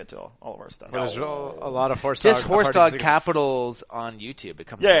 4, you'll get to all of our stuff. There's a lot of Horsedog. just Horsedog capitals on YouTube. It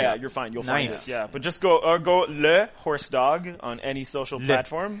comes Yeah, you're fine. You'll find Nice. it. Yeah, but just go Le Horsedog on any social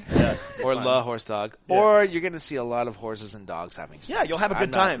platform. Yeah, or La Horsedog. Or you're going to see a lot of horses and dogs having sex. Yeah, you'll have a good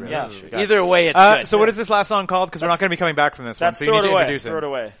I'm not time. really Yeah. sure. Either way, it's good. So what is this last song called? Because we're not going to be coming back from this one, That's so you Throw need It to Away. introduce it. Throw It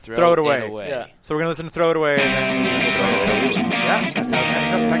Away. Throw It Away. Yeah. So we're going to listen to Throw It Away, and then yeah, that's how it's going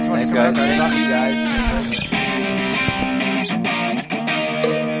to go. Thanks so much. Thanks, guys. Thank you, guys.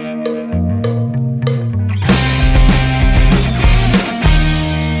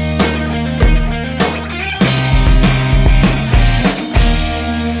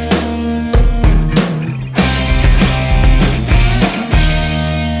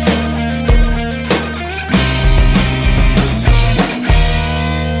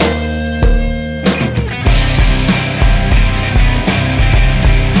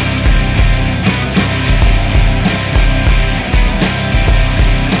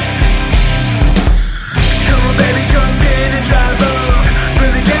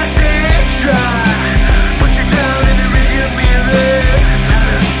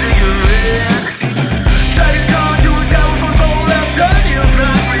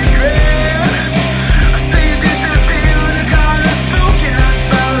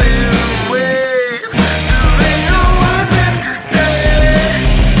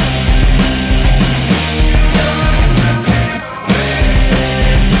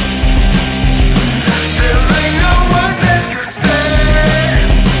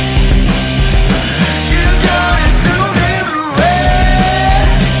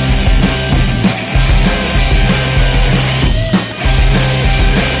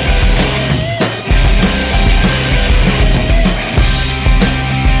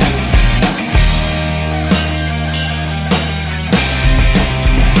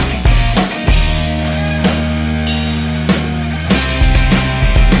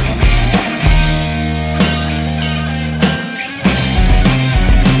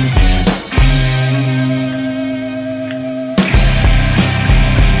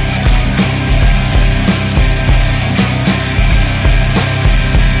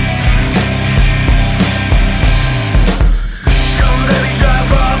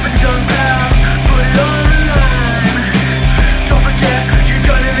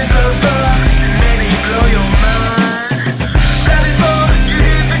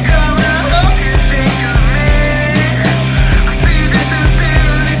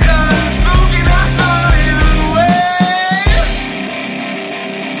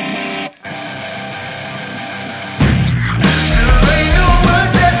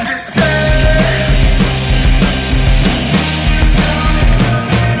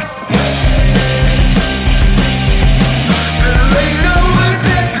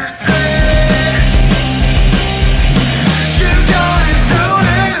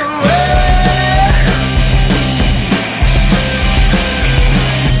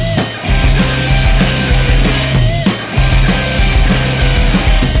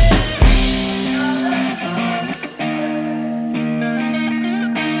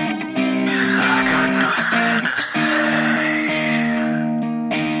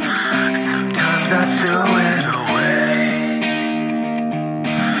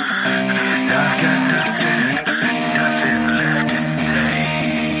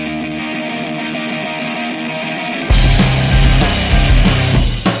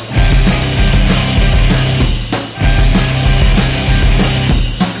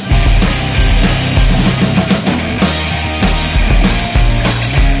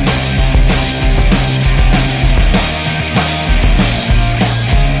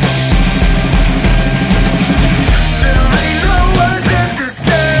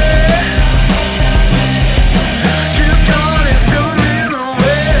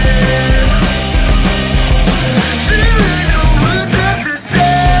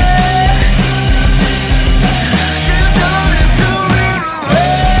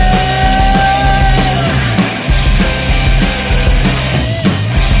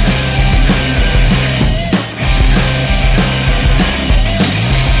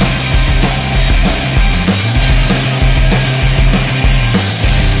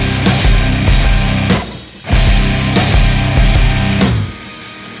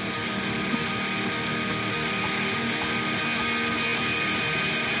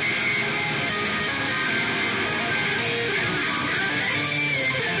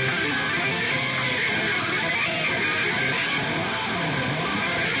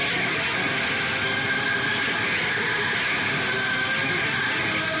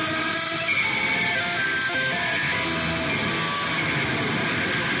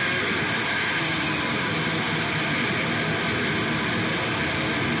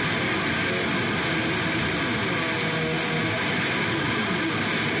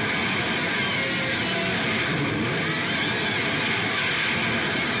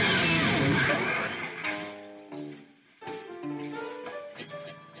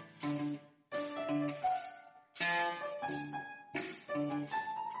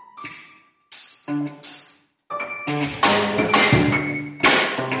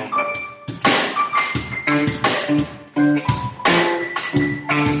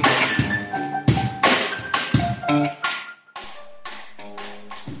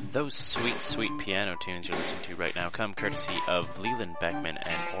 those sweet, sweet piano tunes you're listening to right now come courtesy of Leland Beckman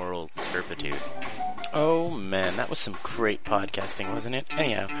and Oral Turpitude. Oh man, that was some great podcasting, wasn't it?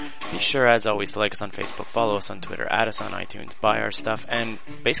 Anyhow, be sure as always to like us on Facebook, follow us on Twitter, add us on iTunes, buy our stuff, and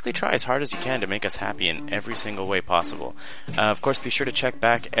basically try as hard as you can to make us happy in every single way possible. Of course, be sure to check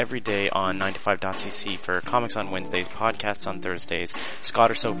back every day on 9to5.cc for comics on Wednesdays, podcasts on Thursdays,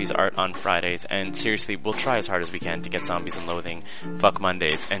 Scott or Sophie's art on Fridays, and seriously, we'll try as hard as we can to get Zombies and Loathing, Fuck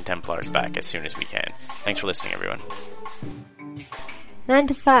Mondays, and Templars back as soon as we can. Thanks for listening, everyone.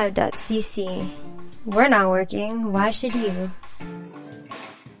 9to5.cc. We're not working. Why should you?